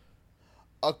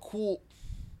a cool.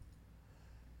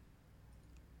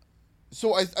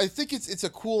 So I think it's a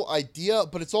cool idea,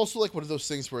 but it's also like one of those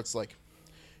things where it's like,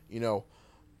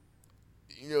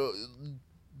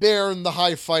 Baron the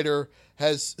High Fighter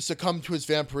has succumbed to his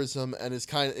vampirism and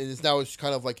is now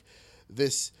kind of like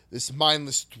this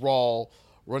mindless thrall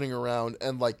running around,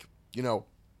 and like,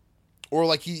 or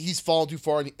like he's fallen too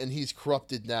far and he's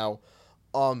corrupted now.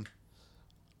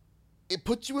 It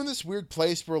puts you in this weird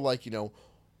place where, like, he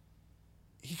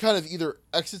kind of either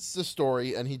exits the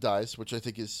story and he dies, which I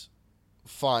think is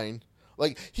fine.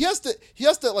 Like, he has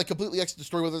to like completely exit the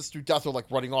story, whether it's through death or like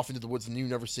running off into the woods and you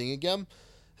never seeing him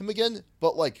again.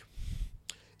 But like,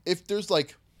 if there's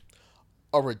like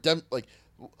a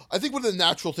I think one of the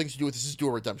natural things to do with this is do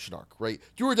a redemption arc, right?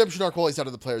 Do a redemption arc while he's out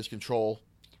of the player's control,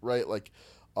 right? Like,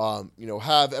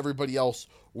 have everybody else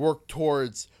work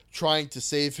towards trying to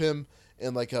save him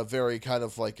in like a very kind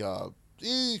of like a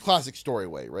classic story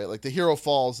way, right? Like the hero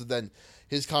falls and then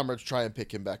his comrades try and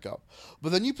pick him back up.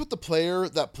 But then you put the player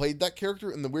that played that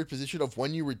character in the weird position of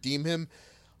when you redeem him,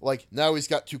 like now he's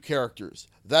got two characters.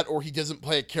 That or he doesn't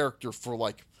play a character for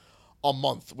like a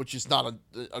month, which is not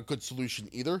a good solution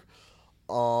either.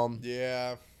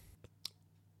 Yeah.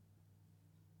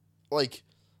 Like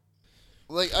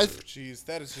jeez,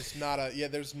 that is just not a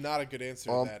there's not a good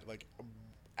answer to that. Like,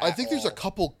 I think there's a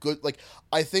couple good, like,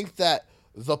 I think that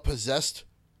the possessed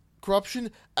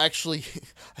corruption actually,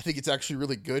 I think it's actually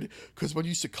really good, because when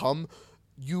you succumb,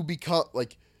 you become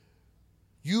like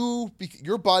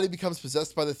your body becomes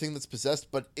possessed by the thing that's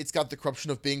possessed, but it's got the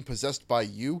corruption of being possessed by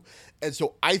you. And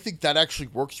so I think that actually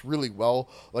works really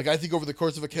well. Like, I think over the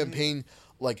course of a campaign,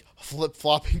 like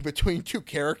flip-flopping between two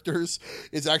characters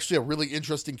is actually a really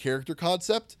interesting character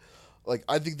concept. Like,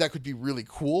 I think that could be really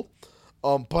cool.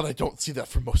 But I don't see that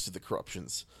for most of the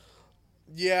corruptions.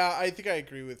 Yeah, I think I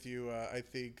agree with you. I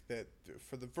think that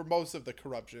for most of the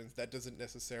corruptions, that doesn't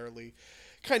necessarily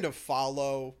kind of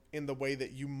follow in the way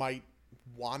that you might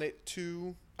want it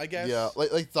to, I guess. Yeah,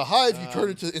 like the hive, you turn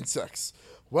into insects.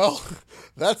 Well,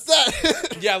 that's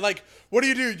that. Yeah, like, what do?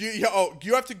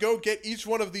 You have to go get each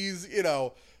one of these,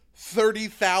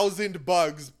 30,000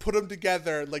 bugs, put them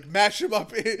together, like mash them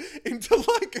up into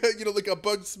like a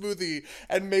bug smoothie,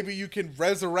 and maybe you can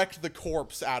resurrect the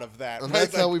corpse out of that. And right?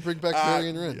 that's how we bring back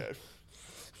Marion Rin.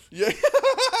 Yeah.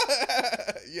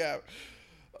 Yeah.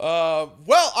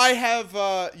 Well, I have,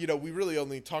 we really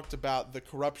only talked about the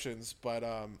corruptions, but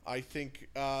I think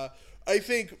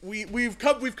we've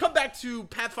come back to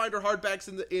Pathfinder hardbacks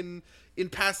in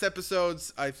past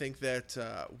episodes. I think that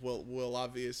we'll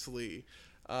obviously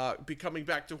be coming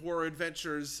back to horror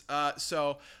adventures.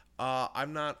 So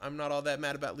I'm not all that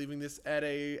mad about leaving this at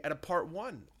a part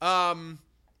 1.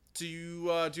 Do you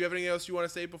have anything else you want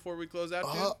to say before we close out,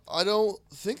 dude? I don't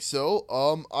think so.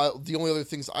 The only other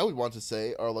things I would want to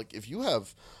say are, like, if you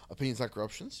have opinions on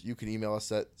corruptions, you can email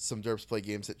us at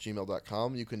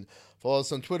somederpsplaygames@gmail.com. You can follow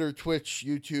us on Twitter, Twitch,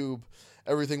 YouTube.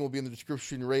 Everything will be in the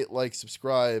description. Rate, like,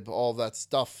 subscribe, all that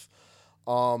stuff.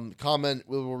 Comment,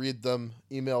 we will read them.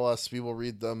 Email us, we will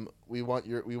read them. We want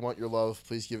your love.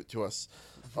 Please give it to us.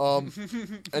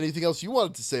 Anything else you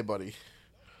wanted to say, buddy?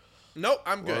 Nope,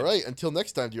 I'm good. All right, until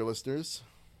next time, dear listeners.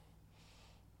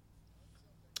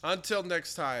 Until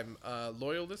next time,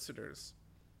 loyal listeners.